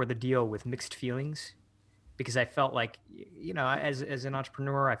for the deal with mixed feelings, because I felt like, as an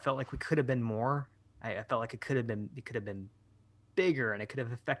entrepreneur, I felt like we could have been more. I felt like it could have been bigger, and it could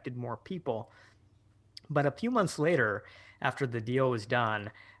have affected more people. But a few months later, after the deal was done,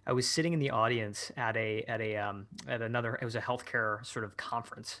 I was sitting in the audience at another, it was a healthcare sort of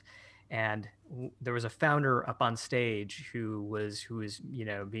conference. And there was a founder up on stage who was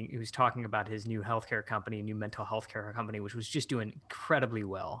talking about his new healthcare company, new mental health care company, which was just doing incredibly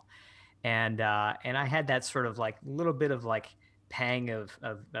well. And I had that sort of like little bit of like pang of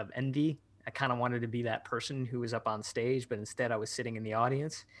envy. I kind of wanted to be that person who was up on stage, but instead I was sitting in the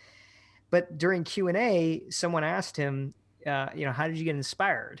audience. But during Q&A, someone asked him, how did you get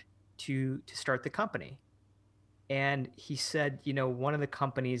inspired to start the company? And he said, one of the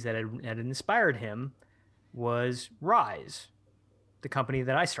companies that had inspired him was Rise, the company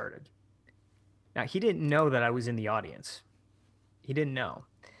that I started. Now, he didn't know that I was in the audience. He didn't know.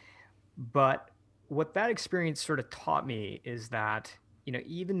 But what that experience sort of taught me is that,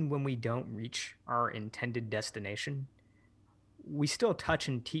 even when we don't reach our intended destination, we still touch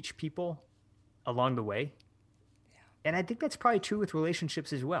and teach people along the way. Yeah. And I think that's probably true with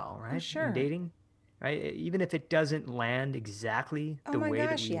relationships as well, right? For sure. In dating. Right? Even if it doesn't land exactly the way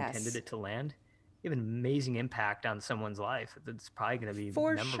that we intended it to land, you have an amazing impact on someone's life. That's probably going to be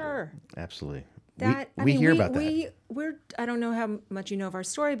for memorable. Sure. Absolutely. We hear about that. We're I don't know how much you know of our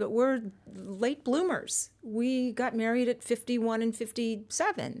story, but we're late bloomers. We got married at 51 and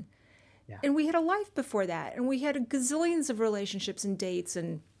 57. Yeah. And we had a life before that. And we had gazillions of relationships and dates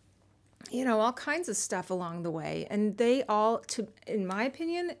and, all kinds of stuff along the way. And they all, in my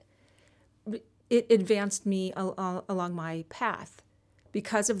opinion, it advanced me along my path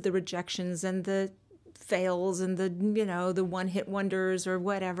because of the rejections and the fails and the one-hit wonders or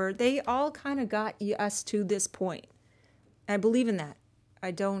whatever. They all kind of got us to this point. I believe in that.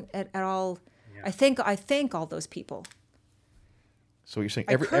 I don't at all. Yeah. I thank all those people. So what you're saying?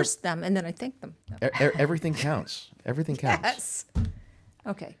 I curse them and then I thank them. No. Everything counts. Everything counts. Yes.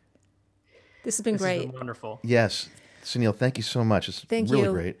 Okay. This has been great. Has been wonderful. Yes. Sunil, thank you so much. It's really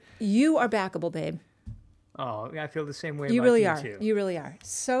great. You are backable, babe. Oh, I feel the same way. You about really you are. too. You really are.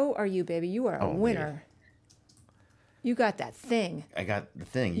 So are you, baby. You are a winner. Yeah. You got that thing. I got the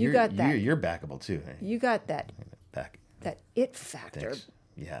thing. You got that. You're backable too. You got that. Back. That it factor. Thanks.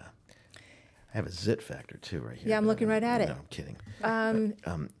 Yeah. I have a zit factor too right here. Yeah, I'm looking right at it. No, I'm kidding.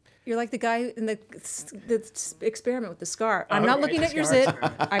 You're like the guy in the experiment with the scar. I'm not looking at your zit.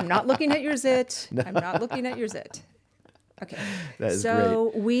 I'm not looking at your zit. I'm not looking at your zit. Okay. That is so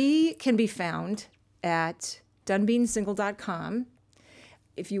great. we can be found at donebeingsingle.com.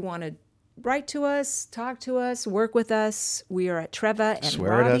 If you want to write to us, talk to us, work with us, we are at Treva and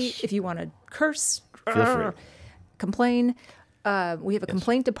Swear at Robbie. us. If you want to curse, Feel free. complain, we have a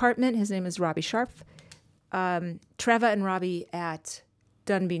complaint department. His name is Robbie Sharp. Treva and Robbie at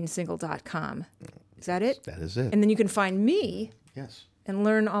donebeingsingle.com. Is that it? That is it. And then you can find me Yes. and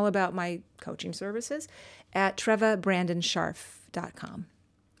learn all about my coaching services at trevabrandonsharf.com.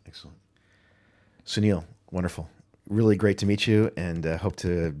 Excellent. Sunil, wonderful. Really great to meet you, and hope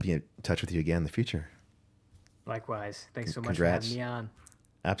to be in touch with you again in the future. Likewise. Thanks so much Congrats. for having me on.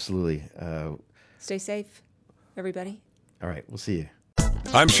 Absolutely. Stay safe, everybody. All right, we'll see you.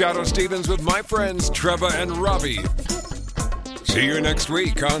 I'm Shadoe Stevens with my friends Treva and Robbie. See you next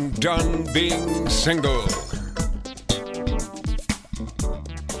week on Done Being Single.